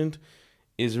mentioned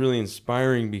is really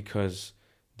inspiring because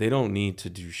they don't need to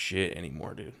do shit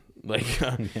anymore, dude. Like,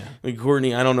 like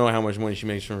Courtney, I don't know how much money she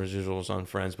makes from residuals on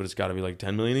Friends, but it's got to be like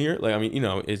 $10 million a year. Like, I mean, you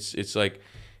know, it's like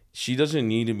she doesn't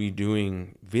need to be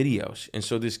doing videos. And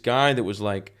so this guy that was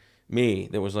like me,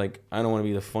 that was like, I don't want to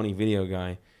be the funny video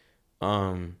guy.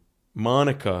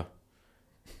 Monica,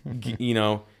 you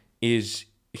know,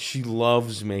 she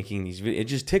loves making these videos. It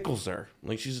just tickles her.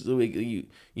 Like, she's like, you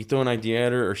throw an idea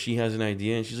at her, or she has an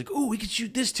idea, and she's like, "Oh, we could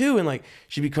shoot this too." And like,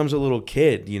 she becomes a little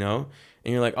kid, you know.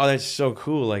 And you're like, "Oh, that's so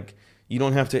cool." Like, you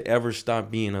don't have to ever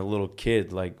stop being a little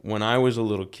kid. Like, when I was a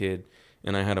little kid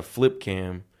and I had a flip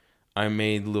cam, I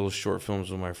made little short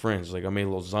films with my friends. Like, I made a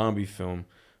little zombie film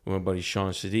with my buddy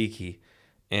Sean Siddiqui,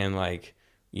 and like.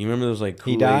 You remember those like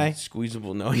Kool-Aid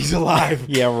squeezable? No, he's alive.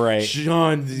 Yeah, right.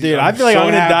 Sean, dude, I feel like I'm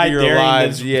gonna die during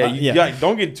alive. this. Yeah,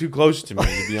 don't get too close to me.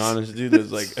 To be honest, dude,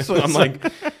 it's like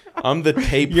I'm the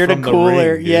tape. You're from the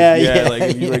cooler. Ring, Yeah. Like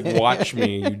if you like watch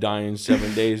me, you die in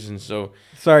 7 days, and so.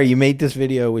 Sorry, you made this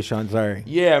video with Sean. Sorry.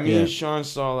 Yeah, me and Sean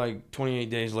saw like 28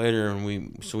 days later, and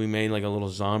we made like a little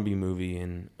zombie movie,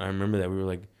 and I remember that we were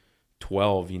like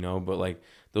 12, you know, but like.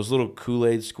 Those little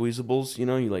Kool-Aid squeezables, you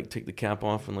know, you like take the cap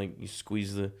off and like you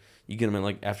squeeze you get them in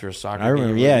like after a soccer game. I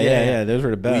remember, yeah, those were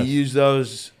the best. We use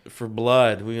those for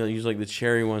blood. We use like the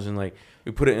cherry ones and like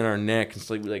we put it in our neck. It's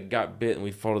like we like got bit and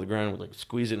we fall to the ground and we like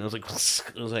squeeze it and it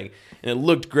was like, and it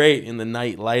looked great in the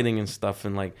night lighting and stuff.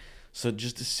 And like, so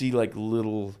just to see like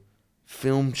little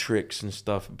film tricks and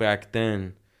stuff back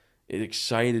then, it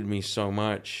excited me so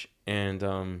much,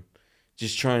 and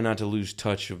just trying not to lose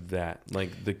touch of that,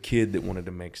 like the kid that wanted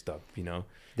to make stuff, you know.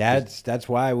 That's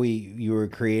why you were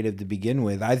creative to begin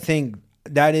with. I think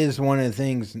that is one of the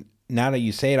things. Now that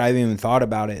you say it, I haven't even thought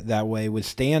about it that way. With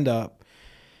stand up,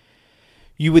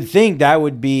 you would think that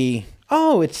would be,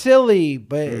 oh, it's silly,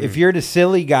 but if you're the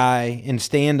silly guy in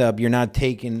stand up, you're not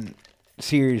taken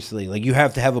seriously. Like, you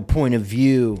have to have a point of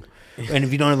view. And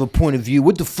if you don't have a point of view,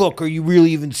 what the fuck are you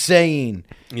really even saying?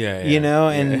 Yeah. You know,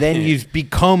 and then you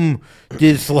become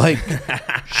this like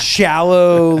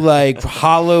shallow, like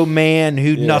hollow man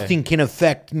who nothing can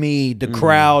affect me. The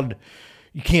crowd,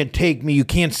 you can't take me. You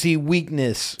can't see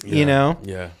weakness, you know?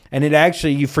 Yeah. And it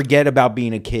actually, you forget about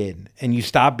being a kid and you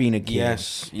stop being a kid.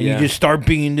 Yes. And you just start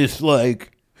being this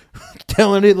like,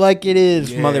 telling it like it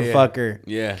is, motherfucker.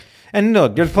 Yeah. And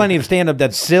look, there's plenty of stand-up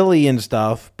that's silly and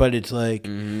stuff, but it's like,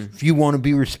 if you want to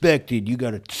be respected, you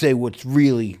got to say what's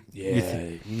really... You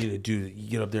need to you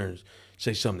get up there and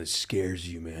say something that scares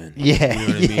you, man. Yeah, you know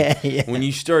what I mean? Yeah. When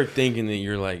you start thinking that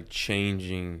you're like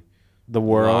changing the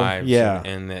world, lives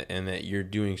and that you're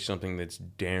doing something that's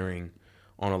daring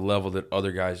on a level that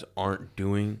other guys aren't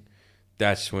doing,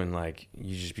 that's when like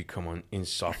you just become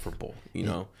insufferable, you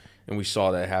know? And we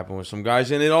saw that happen with some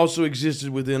guys, and it also existed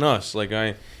within us. Like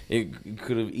it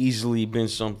could have easily been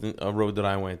a road that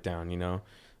I went down. You know,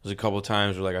 there's a couple of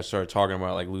times where like I started talking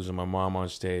about like losing my mom on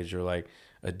stage or like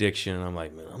addiction, and I'm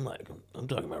like, man, I'm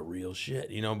talking about real shit.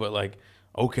 You know, but like,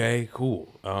 okay,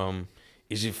 cool.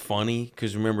 Is it funny?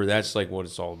 Because remember, that's like what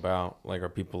it's all about. Like, are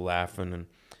people laughing?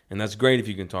 And that's great if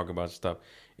you can talk about stuff.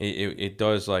 It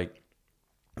does like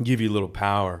give you a little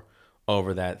power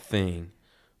over that thing.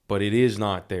 But it is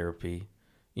not therapy,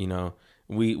 you know.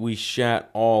 We shat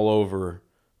all over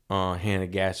Hannah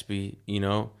Gatsby, you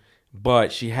know,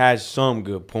 but she has some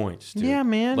good points too. Yeah,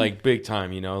 man. Like big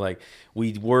time, you know. Like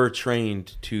we were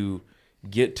trained to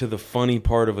get to the funny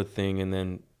part of a thing and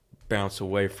then bounce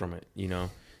away from it, you know.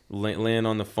 Land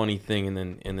on the funny thing and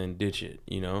then ditch it,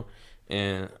 you know.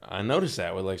 And I noticed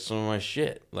that with like some of my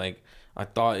shit. Like I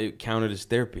thought it counted as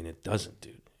therapy, and it doesn't,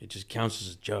 dude. It just counts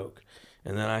as a joke.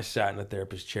 And then I sat in a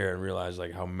therapist's chair and realized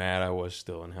like how mad I was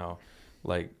still and how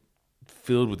like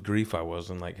filled with grief I was,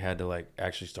 and like had to like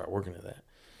actually start working at that.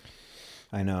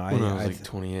 I know. When I was like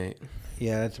 28.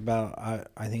 Yeah, that's about.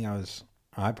 I think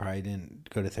I probably didn't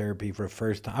go to therapy for the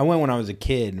first time. I went when I was a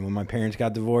kid when my parents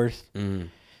got divorced.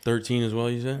 13 as well,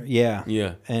 you said? Yeah.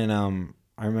 Yeah. And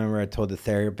I remember I told the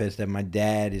therapist that my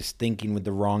dad is thinking with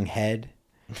the wrong head.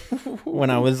 When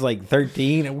I was like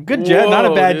 13. Good joke, not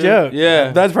a bad joke.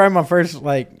 Yeah. That's probably my first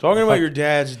like talking about your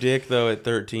dad's dick though at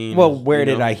 13. Well, where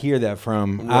did I hear that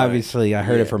from? Right. Obviously, I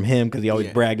heard it from him because he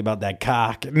always bragged about that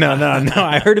cock. No.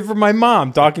 I heard it from my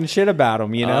mom talking shit about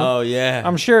him, you know? Oh, yeah.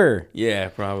 I'm sure. Yeah,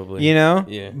 probably. You know?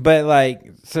 Yeah. But like,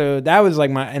 so that was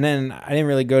like and then I didn't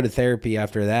really go to therapy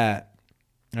after that,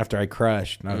 after I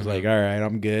crushed. And I was like, all right,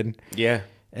 I'm good. Yeah.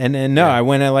 And then, I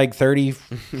went at like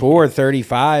 34,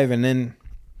 35, and then...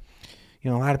 You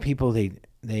know, a lot of people,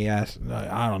 they ask,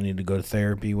 I don't need to go to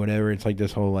therapy, whatever. It's like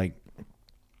this whole, like,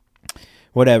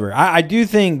 whatever. I do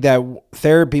think that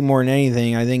therapy, more than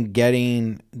anything, I think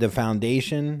getting the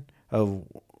foundation of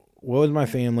what was my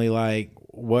family like,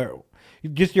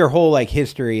 just your whole, like,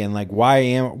 history and, like,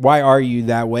 why are you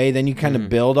that way? Then you kind of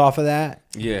build off of that.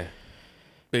 Yeah.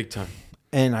 Big time.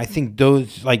 And I think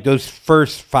those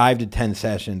first 5 to 10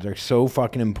 sessions are so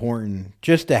fucking important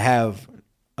just to have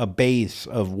a base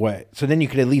of so then you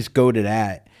could at least go to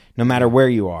that no matter where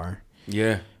you are.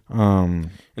 Yeah. And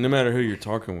no matter who you're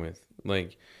talking with,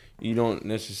 like you don't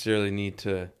necessarily need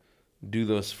to do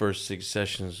those first 6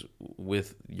 sessions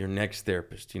with your next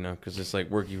therapist, you know, because it's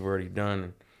like work you've already done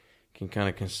and can kind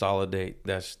of consolidate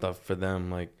that stuff for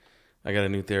them. Like I got a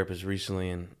new therapist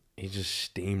recently and he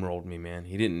just steamrolled me, man.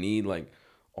 He didn't need like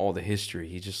all the history.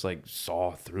 He just like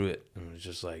saw through it and it was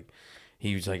just like,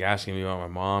 he was like asking me about my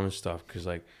mom and stuff because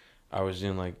like I was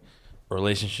in like a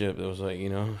relationship that was like, you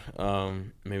know,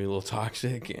 maybe a little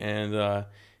toxic, and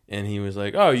he was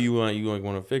like, oh, you want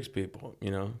to fix people,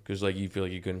 you know, because like you feel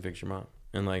like you couldn't fix your mom,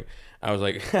 and like I was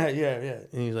like yeah,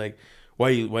 and he's like, why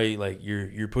you like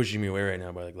you're pushing me away right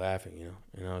now by like laughing, you know,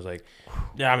 and I was like,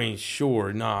 yeah, I mean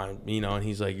sure, nah, you know, and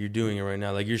he's like, you're doing it right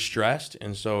now, like you're stressed,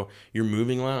 and so you're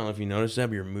moving a lot. I don't know if you noticed that,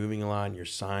 but you're moving a lot and you're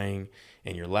sighing.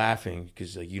 And you're laughing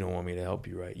because like you don't want me to help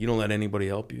you, right? You don't let anybody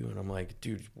help you, and I'm like,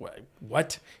 dude,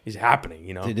 what is happening?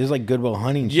 You know, dude, there's like Goodwill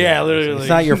Hunting. Yeah, literally, it's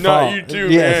not your fault. Not you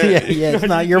too, yeah, man. yeah, it's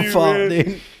not your fault,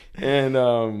 dude.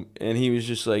 And he was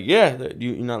just like, yeah,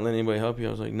 you're not letting anybody help you.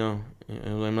 I was like, no,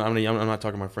 I'm not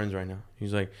talking to my friends right now.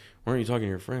 He's like, why aren't you talking to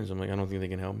your friends? I'm like, I don't think they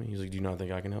can help me. He's like, do you not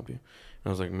think I can help you? I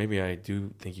was like, maybe I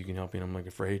do think you can help me. And I'm like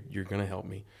afraid you're going to help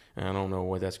me. And I don't know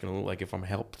what that's going to look like if I'm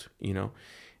helped, you know?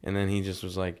 And then he just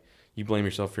was like, you blame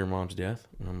yourself for your mom's death?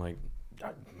 And I'm like,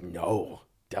 no,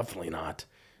 definitely not.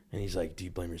 And he's like, do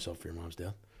you blame yourself for your mom's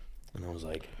death? And I was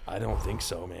like, I don't think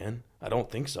so, man. I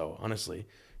don't think so, honestly.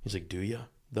 He's like, do you,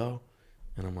 though?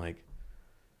 And I'm like,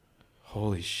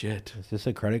 holy shit. Is this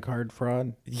a credit card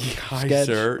fraud? Yeah, hi,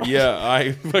 sir. Yeah,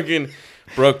 I fucking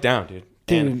broke down, dude.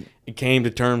 Dude. And it came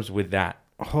to terms with that.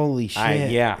 Holy shit.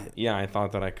 I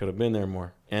thought that I could have been there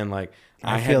more. And like,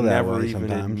 I had feel that never way even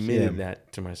sometimes. admitted Yeah.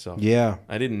 that to myself. Yeah.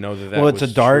 I didn't know that Well, was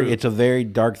it's true. it's a very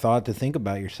dark thought to think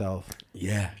about yourself.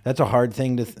 Yeah. That's a hard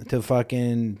thing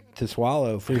to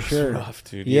swallow for sure. Rough,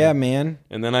 dude. Yeah, man.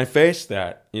 And then I faced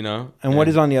that, you know. And what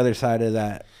is on the other side of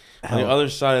that? On the other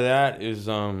side of that is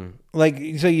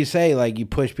like, so you say like you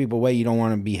push people away, you don't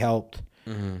want to be helped.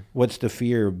 mm-hmm. What's the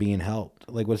fear of being helped?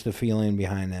 Like, what's the feeling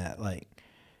behind that? Like,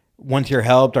 once you're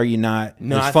helped, are you not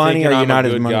as funny? Or are you not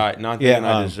as much? Guy, not thinking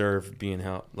I deserve being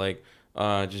helped. Like,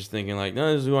 just thinking like,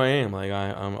 no, this is who I am. Like,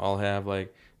 I'll have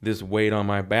like this weight on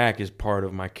my back is part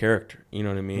of my character. You know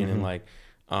what I mean? Mm-hmm. And like,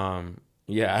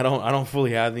 yeah, I don't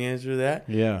fully have the answer to that.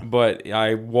 Yeah. But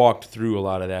I walked through a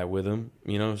lot of that with him,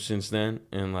 you know, since then,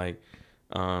 and like,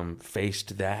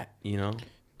 faced that, you know.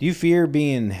 Do you fear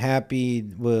being happy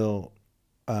will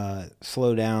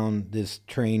slow down this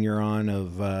train you're on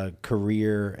of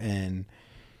career and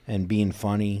being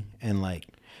funny? And like,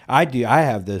 I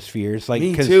have those fears. Like,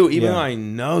 me too. Even though I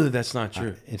know that that's not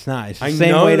true. It's not. It's the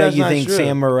same way that you think true.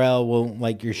 Sam Morril will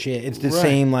like your shit. It's the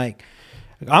same. Like,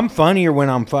 I'm funnier when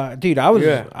I'm fun. Dude, I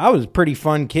was a pretty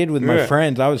fun kid with my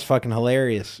friends. I was fucking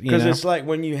hilarious. Because it's like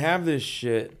when you have this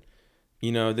shit,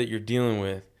 you know, that you're dealing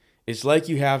with, it's like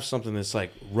you have something that's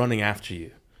like running after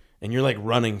you and you're like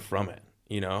running from it,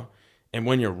 you know? And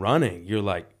when you're running, you're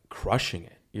like crushing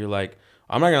it. You're like,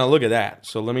 I'm not going to look at that.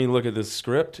 So let me look at this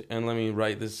script and let me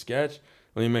write this sketch.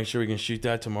 Let me make sure we can shoot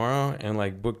that tomorrow and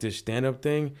like book this stand-up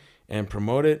thing and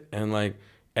promote it and like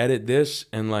edit this.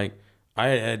 And like, I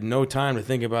had no time to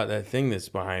think about that thing that's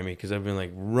behind me because I've been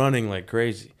like running like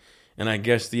crazy. And I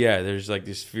guess, there's like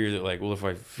this fear that like, well, if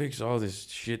I fix all this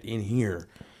shit in here,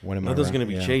 nothing's going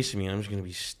to be chasing me. I'm just going to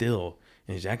be still.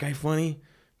 And is that guy funny?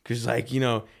 Because like, you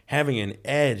know, having an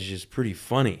edge is pretty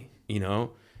funny, you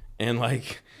know? And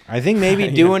like, I think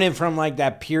maybe doing it from like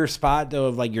that pure spot though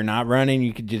of like you're not running,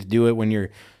 you could just do it when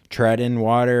you're treading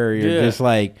water or you're just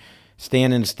like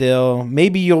standing still.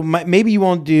 Maybe you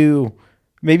won't do.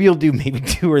 Maybe you'll do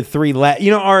 2 or 3 laps,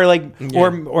 you know, or like,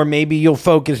 or maybe you'll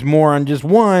focus more on just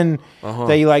one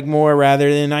that you like more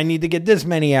rather than I need to get this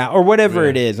many out or whatever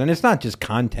it is. And it's not just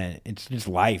content; it's just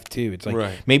life too. It's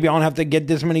like maybe I don't have to get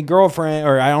this many girlfriends,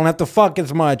 or I don't have to fuck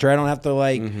as much, or I don't have to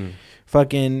like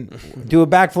fucking do a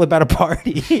backflip at a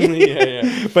party.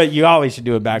 But you always should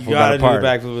do a backflip at a party. You gotta do a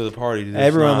backflip at a party. Dude.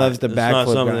 Everyone loves the backflip. It's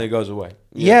not something that goes away.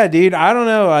 Yeah, dude. I don't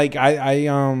know. Like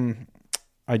I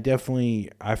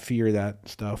fear that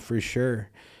stuff for sure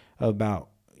about,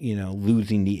 you know,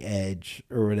 losing the edge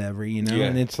or whatever, you know?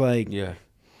 And it's like,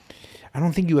 I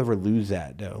don't think you ever lose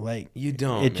that though. Like you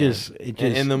don't, it just,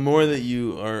 and the more that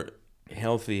you are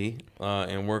healthy,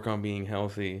 and work on being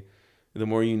healthy, the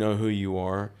more you know who you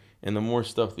are and the more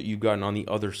stuff that you've gotten on the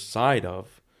other side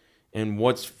of. And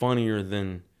what's funnier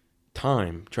than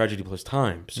time, tragedy plus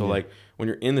time. So like when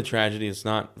you're in the tragedy, it's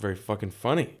not very fucking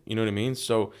funny. You know what I mean?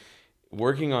 So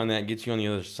working on that gets you on the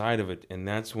other side of it, and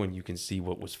that's when you can see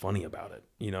what was funny about it,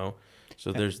 you know?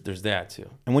 So there's that too.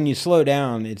 And when you slow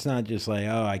down, it's not just like,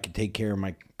 oh, I could take care of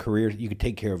my career. You could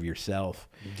take care of yourself.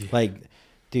 Like,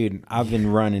 dude, I've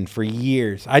been running for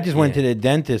years. I just went to the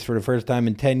dentist for the first time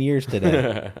in 10 years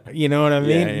today. You know what I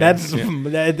mean?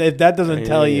 That doesn't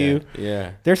tell you.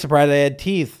 Yeah. They're surprised I had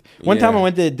teeth. One time I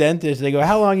went to the dentist. They go,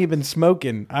 how long you been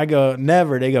smoking? I go,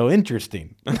 never. They go,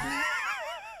 interesting.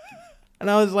 And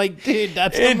I was like, dude,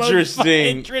 that's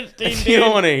interesting. Interesting. You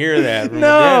don't want to hear that from a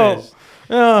dentist.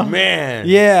 Oh man.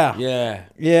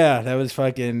 Yeah. That was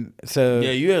fucking so.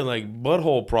 Yeah, you had like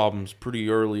butthole problems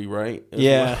pretty early, right?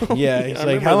 Yeah. He's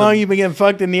like, how long you been getting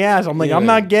fucked in the ass? I'm like, I'm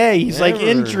not gay. He's like,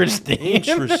 interesting.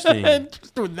 Just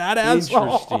with that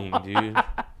asshole. Interesting,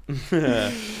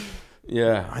 dude.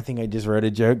 Yeah. I think I just wrote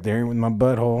a joke there with my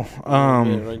butthole.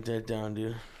 Write that down,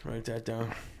 dude. Write that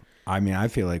down. I mean, I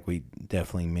feel like we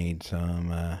definitely made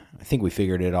some. I think we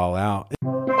figured it all out.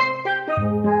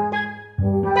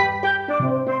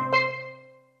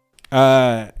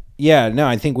 I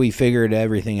think we figured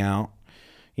everything out.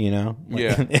 You know,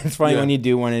 it's funny when you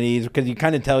do one of these because you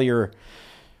kind of tell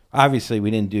obviously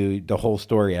we didn't do the whole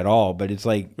story at all, but it's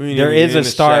like there is a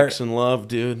start. Sex and love,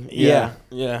 dude. Yeah.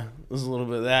 There's a little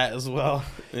bit of that as well.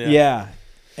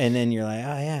 And then you're like,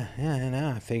 oh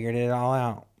yeah, I figured it all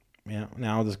out. Yeah,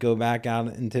 now I'll just go back out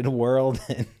into the world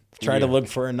and try to look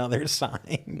for another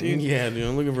sign, dude. Yeah, dude,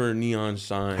 I'm looking for a neon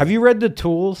sign. Have you read The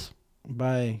Tools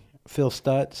by Phil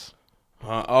Stutz?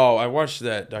 I watched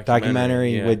that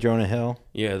documentary with Jonah Hill.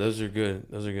 Yeah, those are good.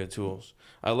 Those are good tools.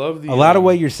 I love a lot of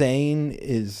what you're saying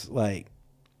is like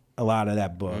a lot of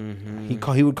that book.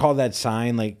 Mm-hmm. He would call that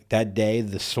sign like that day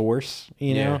the source.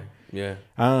 You know. Yeah.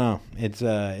 I don't know. It's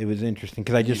it was interesting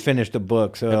because I just finished a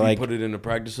book. So have you put it into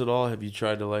practice at all? Have you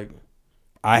tried to like?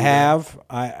 I have.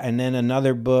 And then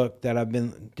another book that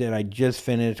I just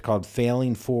finished called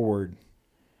Failing Forward.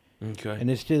 Okay. And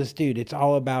it's just, dude, it's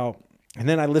all about. And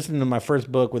then I listened to my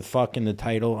first book with fuck in the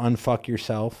title, Unfuck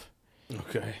Yourself.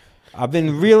 Okay. I've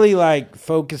been really like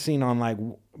focusing on like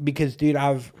because, dude,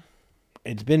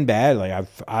 it's been bad. Like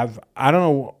I don't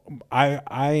know.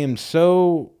 I am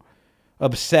so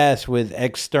obsessed with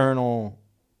external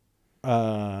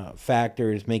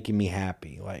factors making me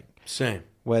happy. Like same.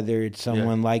 Whether it's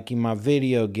someone liking my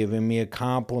video, giving me a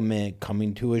compliment,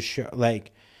 coming to a show,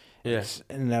 like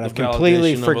and that I've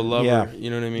completely forgotten. Yeah, you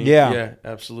know what I mean. Yeah,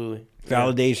 absolutely.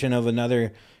 Validation of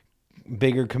another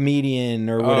bigger comedian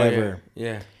or whatever.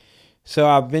 Yeah. So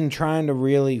I've been trying to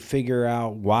really figure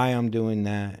out why I'm doing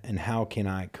that and how can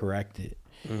I correct it,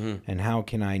 and how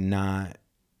can I not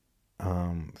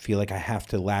feel like I have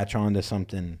to latch on to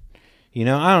something. You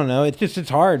know, I don't know. It's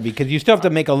hard because you still have to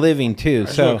make a living too.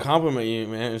 I So just compliment you,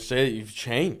 man, and say that you've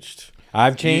changed.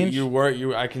 I've changed.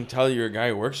 I can tell you're a guy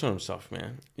who works on himself,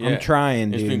 man. Yeah. I'm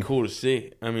trying, dude. It's been cool to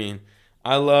see. I mean,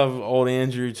 I love old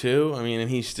Andrew too. I mean, and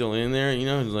he's still in there. You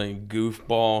know, he's like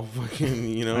goofball, fucking.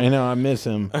 You know. I know. I miss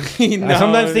him. I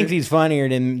sometimes think he's funnier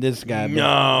than this guy.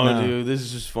 No, dude, this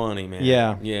is just funny, man.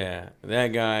 Yeah.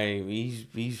 That guy,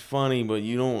 he's funny, but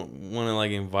you don't want to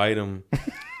like invite him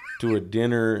to a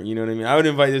dinner. You know what I mean? I would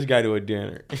invite this guy to a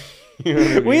dinner. You know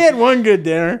what I mean? We had one good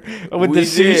dinner with the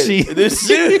sushi. The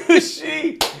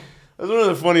sushi. That's one of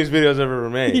the funniest videos I've ever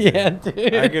made. Yeah,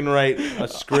 dude. I can write a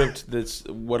script that's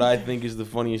what I think is the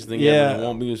funniest thing ever. It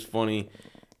won't be as funny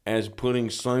as putting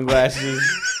sunglasses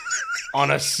on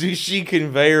a sushi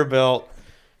conveyor belt,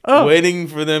 waiting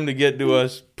for them to get to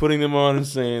us, putting them on and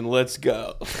saying, let's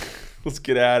go. Let's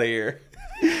get out of here.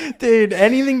 Dude,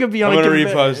 anything could be on I'm going to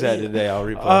repost that today. I'll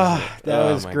repost it.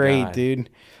 That was great, God. dude.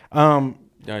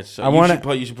 Right,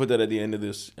 so you should put that at the end of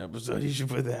this episode. You should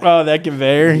put that. Oh, that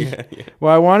conveyor. Yeah.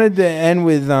 Well, I wanted to end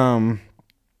with I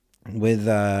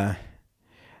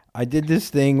did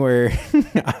this thing where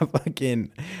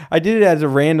I did it as a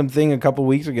random thing a couple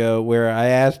weeks ago where I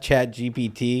asked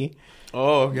ChatGPT.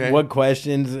 Oh, okay. What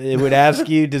questions it would ask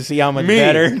you to see how much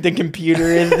better the computer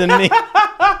is than me.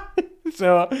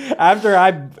 So after I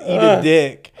eat a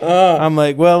dick, I'm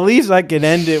like, well, at least I can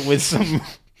end it with some.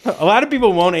 A lot of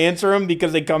people won't answer them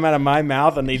because they come out of my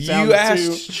mouth and they sound You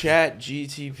asked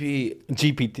GPT.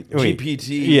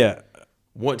 Yeah.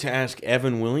 What to ask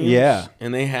Evan Williams? Yeah.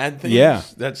 And they had things? Yeah.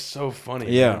 That's so funny.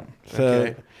 Yeah.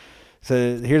 Man.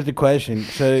 So here's the question.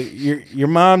 So your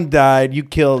mom died. You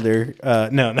killed her.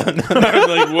 No. I was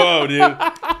like, whoa, dude.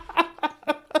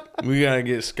 We got to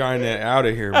get Skynet out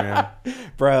of here, man.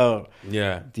 Bro.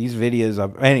 Yeah. These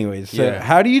videos. Anyways, so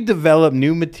how do you develop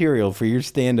new material for your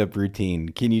stand-up routine?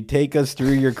 Can you take us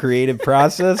through your creative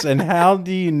process? And how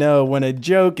do you know when a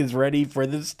joke is ready for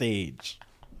the stage?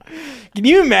 Can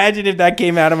you imagine if that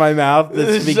came out of my mouth?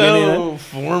 It's so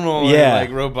formal and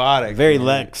like robotic. Very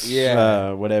Lex.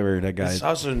 Yeah. Whatever that guy. It's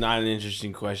also not an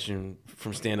interesting question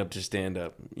from stand-up to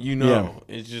stand-up. You know,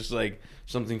 it's just like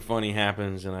something funny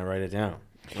happens and I write it down.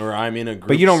 Or I'm in a group.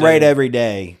 But you don't write every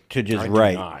day to just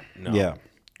write. Not, no. Yeah.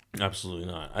 Absolutely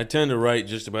not. I tend to write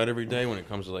just about every day when it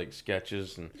comes to like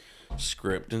sketches and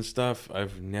script and stuff.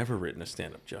 I've never written a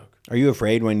stand-up joke. Are you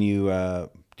afraid when you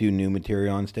do new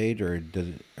material on stage, or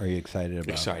are you excited about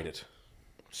it? Excited.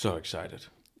 So excited.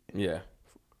 Yeah.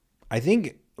 I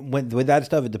think with that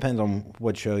stuff, it depends on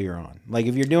what show you're on. Like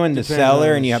if you're doing The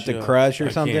Cellar and you have to crush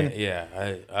or something. I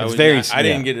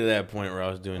didn't get to that point where I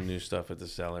was doing new stuff at The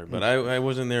Cellar, but I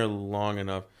wasn't there long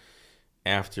enough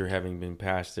after having been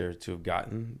past there to have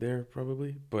gotten there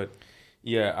probably. But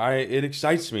yeah, it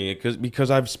excites me because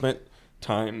I've spent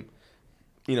time,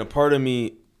 part of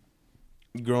me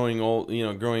growing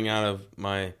out of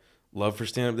my love for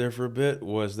stand-up there for a bit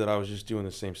was that I was just doing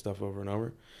the same stuff over and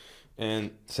over.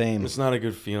 And same. It's not a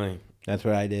good feeling. That's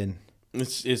what I did.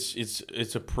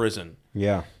 It's a prison.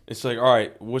 Yeah. It's like, all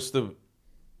right, what's the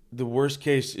worst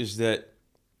case is that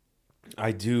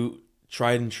I do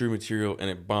tried and true material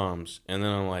and it bombs, and then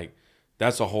I'm like,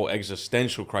 that's a whole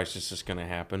existential crisis that's going to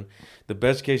happen. The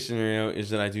best case scenario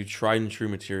is that I do tried and true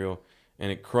material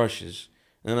and it crushes,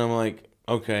 and then I'm like,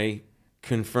 okay,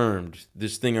 confirmed.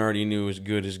 This thing I already knew is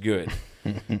good is good.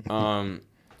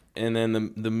 And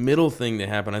then the middle thing that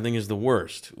happened, I think, is the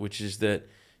worst, which is that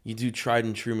you do tried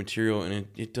and true material and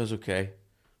it does okay,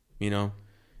 you know?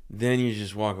 Then you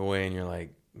just walk away and you're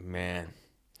like, man,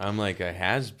 I'm like a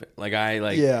has-been.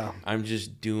 I'm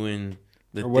just doing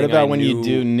the Or what thing about I when knew. you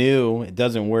do new, it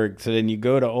doesn't work, so then you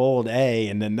go to old A,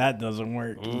 and then that doesn't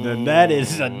work. Then that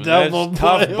is a double That's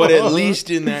tough, blow. but at least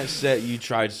in that set you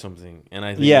tried something, and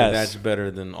I think Yes. that's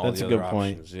better than all That's the a other good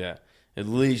point. options. Yeah, at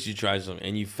least you tried something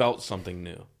and you felt something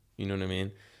new. You know what I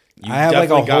mean? You I have like a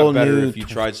definitely got whole better new if you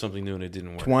tried something new and it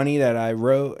didn't work. 20 that I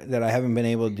wrote that I haven't been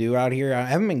able to do out here. I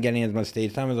haven't been getting as much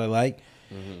stage time as I like,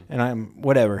 and I'm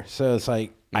whatever. So it's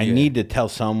like I need to tell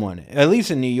someone. At least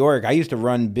in New York, I used to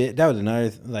run bit. That was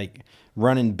another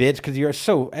running bits because it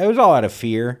was all out of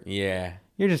fear. Yeah.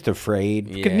 You're just afraid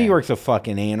because Yeah. New York's a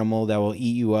fucking animal that will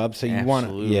eat you up. So you want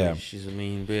to, Absolutely. She's a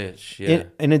mean bitch. Yeah.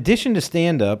 In addition to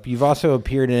stand-up, you've also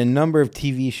appeared in a number of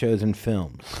TV shows and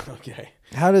films. Okay.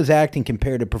 How does acting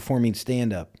compare to performing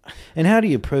stand-up? And how do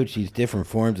you approach these different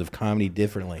forms of comedy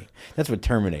differently? That's what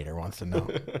Terminator wants to know.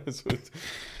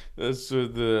 That's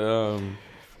what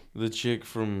the chick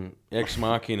from Ex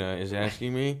Machina is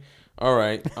asking me. All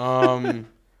right.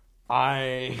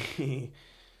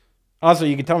 Also,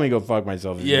 you can tell me to go fuck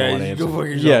myself if you don't want to you answer. go fuck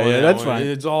yourself. Yeah, on that that's one. fine.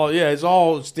 It's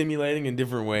all stimulating in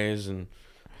different ways, and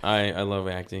I love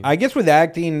acting. I guess with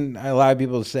acting, a lot of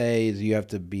people say is you have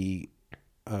to be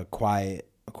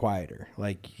quieter.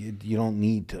 Like you don't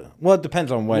need to. Well, it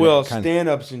depends on what. Well,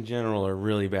 stand-ups in general are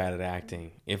really bad at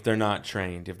acting if they're not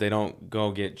trained, if they don't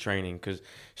go get training. Because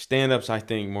stand-ups, I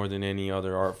think, more than any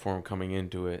other art form coming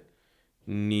into it,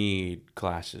 need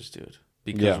classes, dude.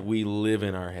 Because we live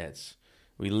in our heads.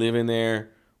 We live in there.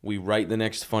 We write the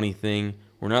next funny thing.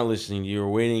 We're not listening to you.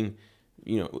 We're waiting.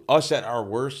 You know, us at our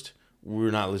worst, we're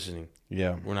not listening.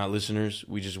 Yeah. We're not listeners.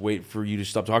 We just wait for you to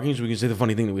stop talking so we can say the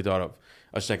funny thing that we thought of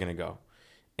a second ago.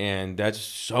 And that's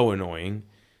so annoying.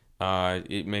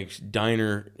 It makes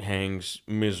diner hangs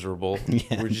miserable.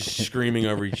 Yeah. We're just screaming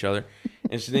over each other.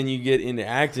 And so then you get into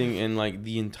acting and like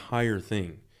the entire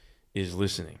thing is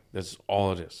listening. That's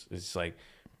all it is. It's like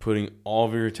putting all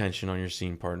of your attention on your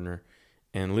scene partner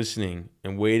and listening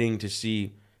and waiting to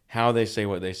see how they say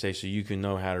what they say so you can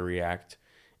know how to react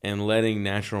and letting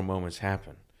natural moments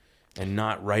happen and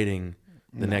not writing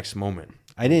the next moment.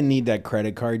 I didn't need that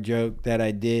credit card joke that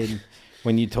I did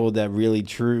when you told that really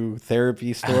true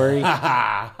therapy story.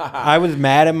 I was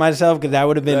mad at myself because that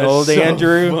would have been That's old so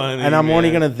Andrew. funny, And I'm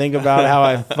only man. going to think about how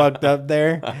I fucked up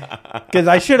there. Because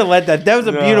I should have let that. That was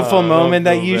a beautiful No, moment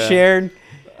don't that feel you bad. shared.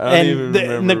 I don't even And the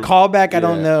remember. callback, I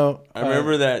don't Yeah. know. I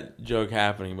remember that joke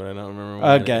happening, but I don't remember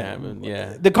when it happened.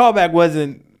 Yeah. The callback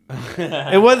wasn't.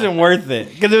 It wasn't worth it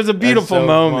because it was a beautiful That's so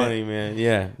moment. funny, man.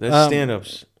 Yeah, that's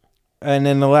stand-ups. And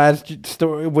then the last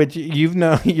story, which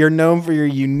you're known for your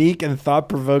unique and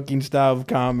thought-provoking style of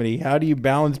comedy. How do you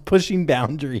balance pushing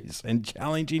boundaries and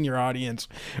challenging your audience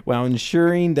while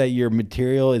ensuring that your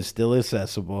material is still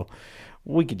accessible?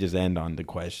 We could just end on the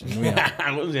question.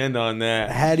 Let's end on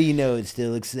that. How do you know it's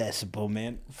still accessible,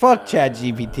 man? Fuck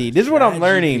ChatGPT. This is what I'm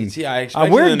learning. ChatGPT, I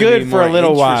expected We're them to good be for a more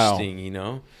little while. interesting, you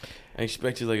know? I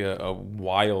expected like a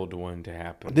wild one to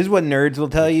happen. This is what nerds will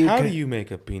tell you. How do you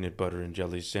make a peanut butter and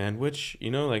jelly sandwich?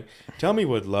 You know, like, tell me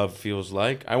what love feels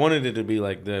like. I wanted it to be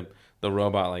like the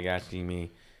robot, like, asking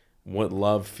me what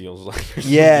love feels like. or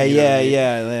something, Yeah, you know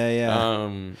what I yeah.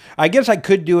 mean? I guess I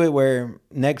could do it where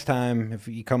next time if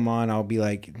you come on, I'll be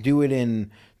like, do it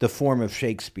in the form of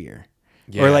Shakespeare.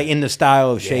 Yeah. Or like in the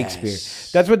style of Shakespeare.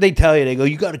 Yes. That's what they tell you. They go,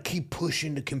 you got to keep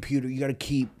pushing the computer. You got to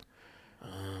keep,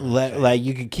 like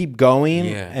you could keep going,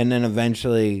 Yeah. and then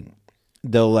eventually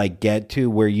they'll like get to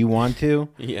where you want to.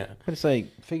 Yeah. But it's like,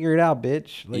 figure it out,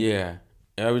 bitch. Like, Yeah.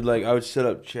 I would set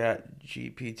up Chat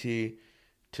GPT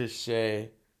to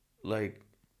say, like,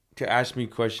 to ask me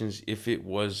questions if it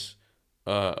was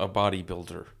a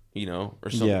bodybuilder, you know,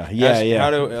 or something. Yeah. How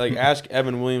to ask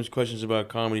Evan Williams questions about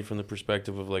comedy from the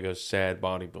perspective of like a sad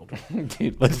bodybuilder.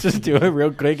 Dude, let's just do it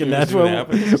real quick, and Should we that's see what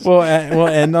what happens? we'll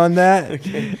end on that.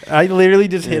 Okay. I literally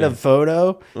just hit Yeah. a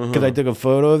photo because I took a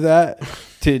photo of that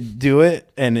to do it,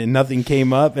 and nothing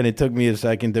came up, and it took me a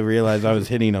second to realize I was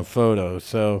hitting a photo.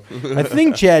 So I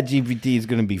think ChatGPT is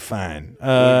going to be fine.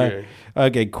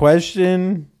 Okay,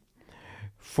 question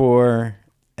for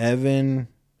Evan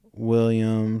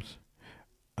Williams.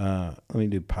 Let me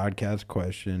do podcast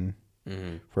question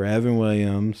for Evan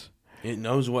Williams. It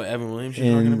knows what Evan Williams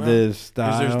you're talking In about. this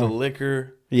Because there's the style.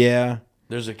 liquor. Yeah.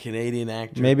 There's a Canadian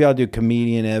actor. Maybe I'll do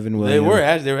comedian Evan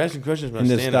Williams. They were asking questions about in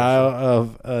the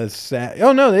stand-up. style of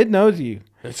Oh no, it knows you.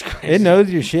 That's crazy. It knows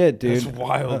your shit, dude. That's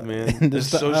wild, man. That's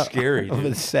so scary, dude. Of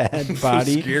a sad I'm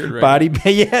body. so scared right body.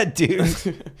 Yeah,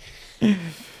 dude.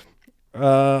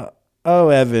 Oh,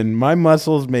 Evan, my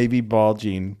muscles may be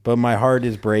bulging, but my heart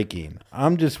is breaking.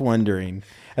 I'm just wondering,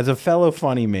 as a fellow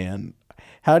funny man,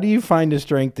 how do you find the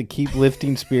strength to keep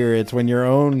lifting spirits when your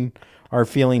own are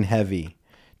feeling heavy?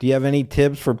 Do you have any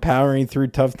tips for powering through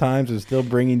tough times and still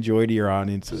bringing joy to your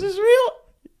audiences? Is this real?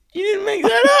 You didn't make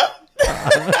that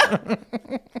up.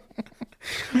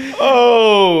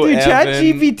 Oh, dude, Evan,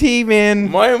 ChatGPT, man.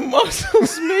 my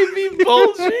muscles may be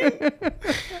bulging,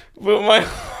 but my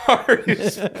heart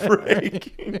is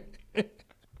breaking.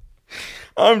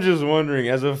 I'm just wondering,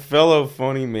 as a fellow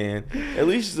funny man, at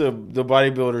least the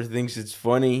bodybuilder thinks it's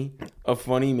funny, a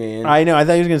funny man. I know. I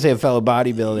thought he was going to say a fellow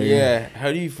bodybuilder. Yeah.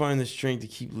 How do you find the strength to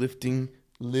keep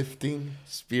lifting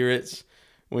spirits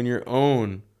when your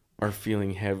own are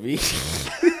feeling heavy?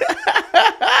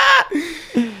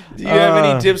 Do you have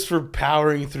any tips for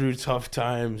powering through tough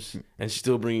times and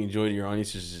still bringing joy to your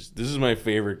audiences? This is my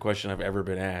favorite question I've ever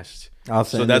been asked. I'll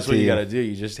send so that's it to what you you. got to do.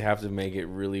 You just have to make it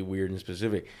really weird and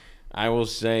specific. I will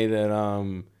say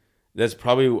that that's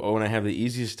probably when I have the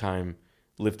easiest time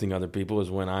lifting other people is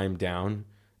when I'm down,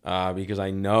 because I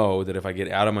know that if I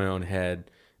get out of my own head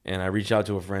and I reach out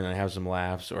to a friend and I have some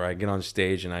laughs, or I get on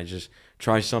stage and I just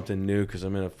try something new because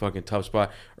I'm in a fucking tough spot,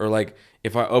 or like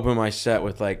if I open my set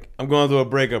with like, I'm going through a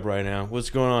breakup right now, what's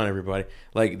going on, everybody?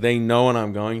 Like, they know what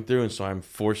I'm going through, and so I'm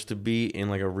forced to be in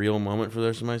like a real moment for the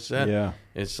rest of my set. Yeah.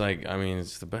 It's like, I mean,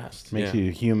 it's the best. Makes yeah.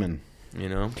 you human. You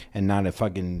know? And not a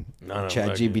fucking Not a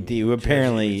ChatGPT, fucking who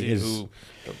apparently ChatGPT is... who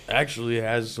actually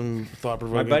has some My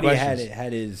thought-provoking buddy questions.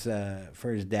 had his,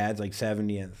 for his dad's like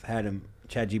 70th, had him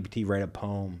ChatGPT write a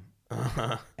poem.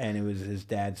 And it was his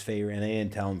dad's favorite, and they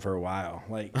didn't tell him for a while.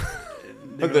 Like,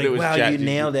 they were thought it like, was wow, you ChatGPT.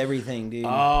 nailed everything, dude.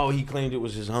 Oh, he claimed it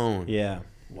was his own. Yeah.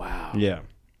 Wow. Yeah.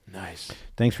 Nice.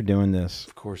 Thanks for doing this.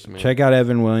 Of course, man. Check out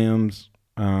Evan Williams.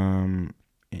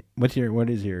 What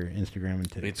is your Instagram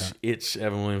and TikTok? It's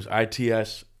Evan Williams.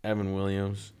 ITS Evan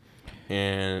Williams.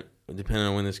 And depending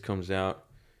on when this comes out,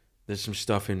 there's some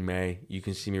stuff in May. You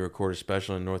can see me record a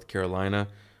special in North Carolina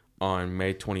on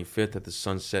May 25th at the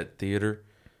Sunset Theater.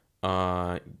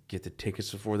 Get the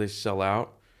tickets before they sell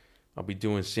out. I'll be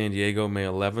doing San Diego May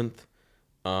 11th.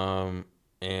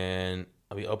 And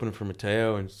I'll be opening for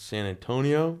Mateo in San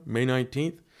Antonio May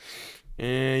 19th.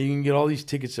 And you can get all these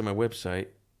tickets at my website,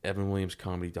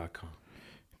 evanwilliamscomedy.com.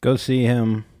 Go see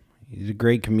him. He's a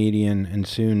great comedian, and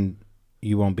soon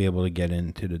you won't be able to get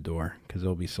into the door because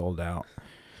it'll be sold out.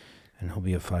 And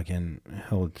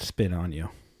he'll spit on you.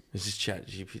 This is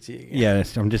ChatGPT again. Yeah,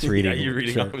 I'm just reading. Yeah, you're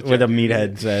reading off of what a ChatGPT.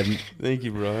 meathead said. Thank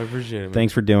you, bro. I appreciate it, man.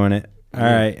 Thanks for doing it. All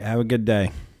right. Have a good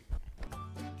day.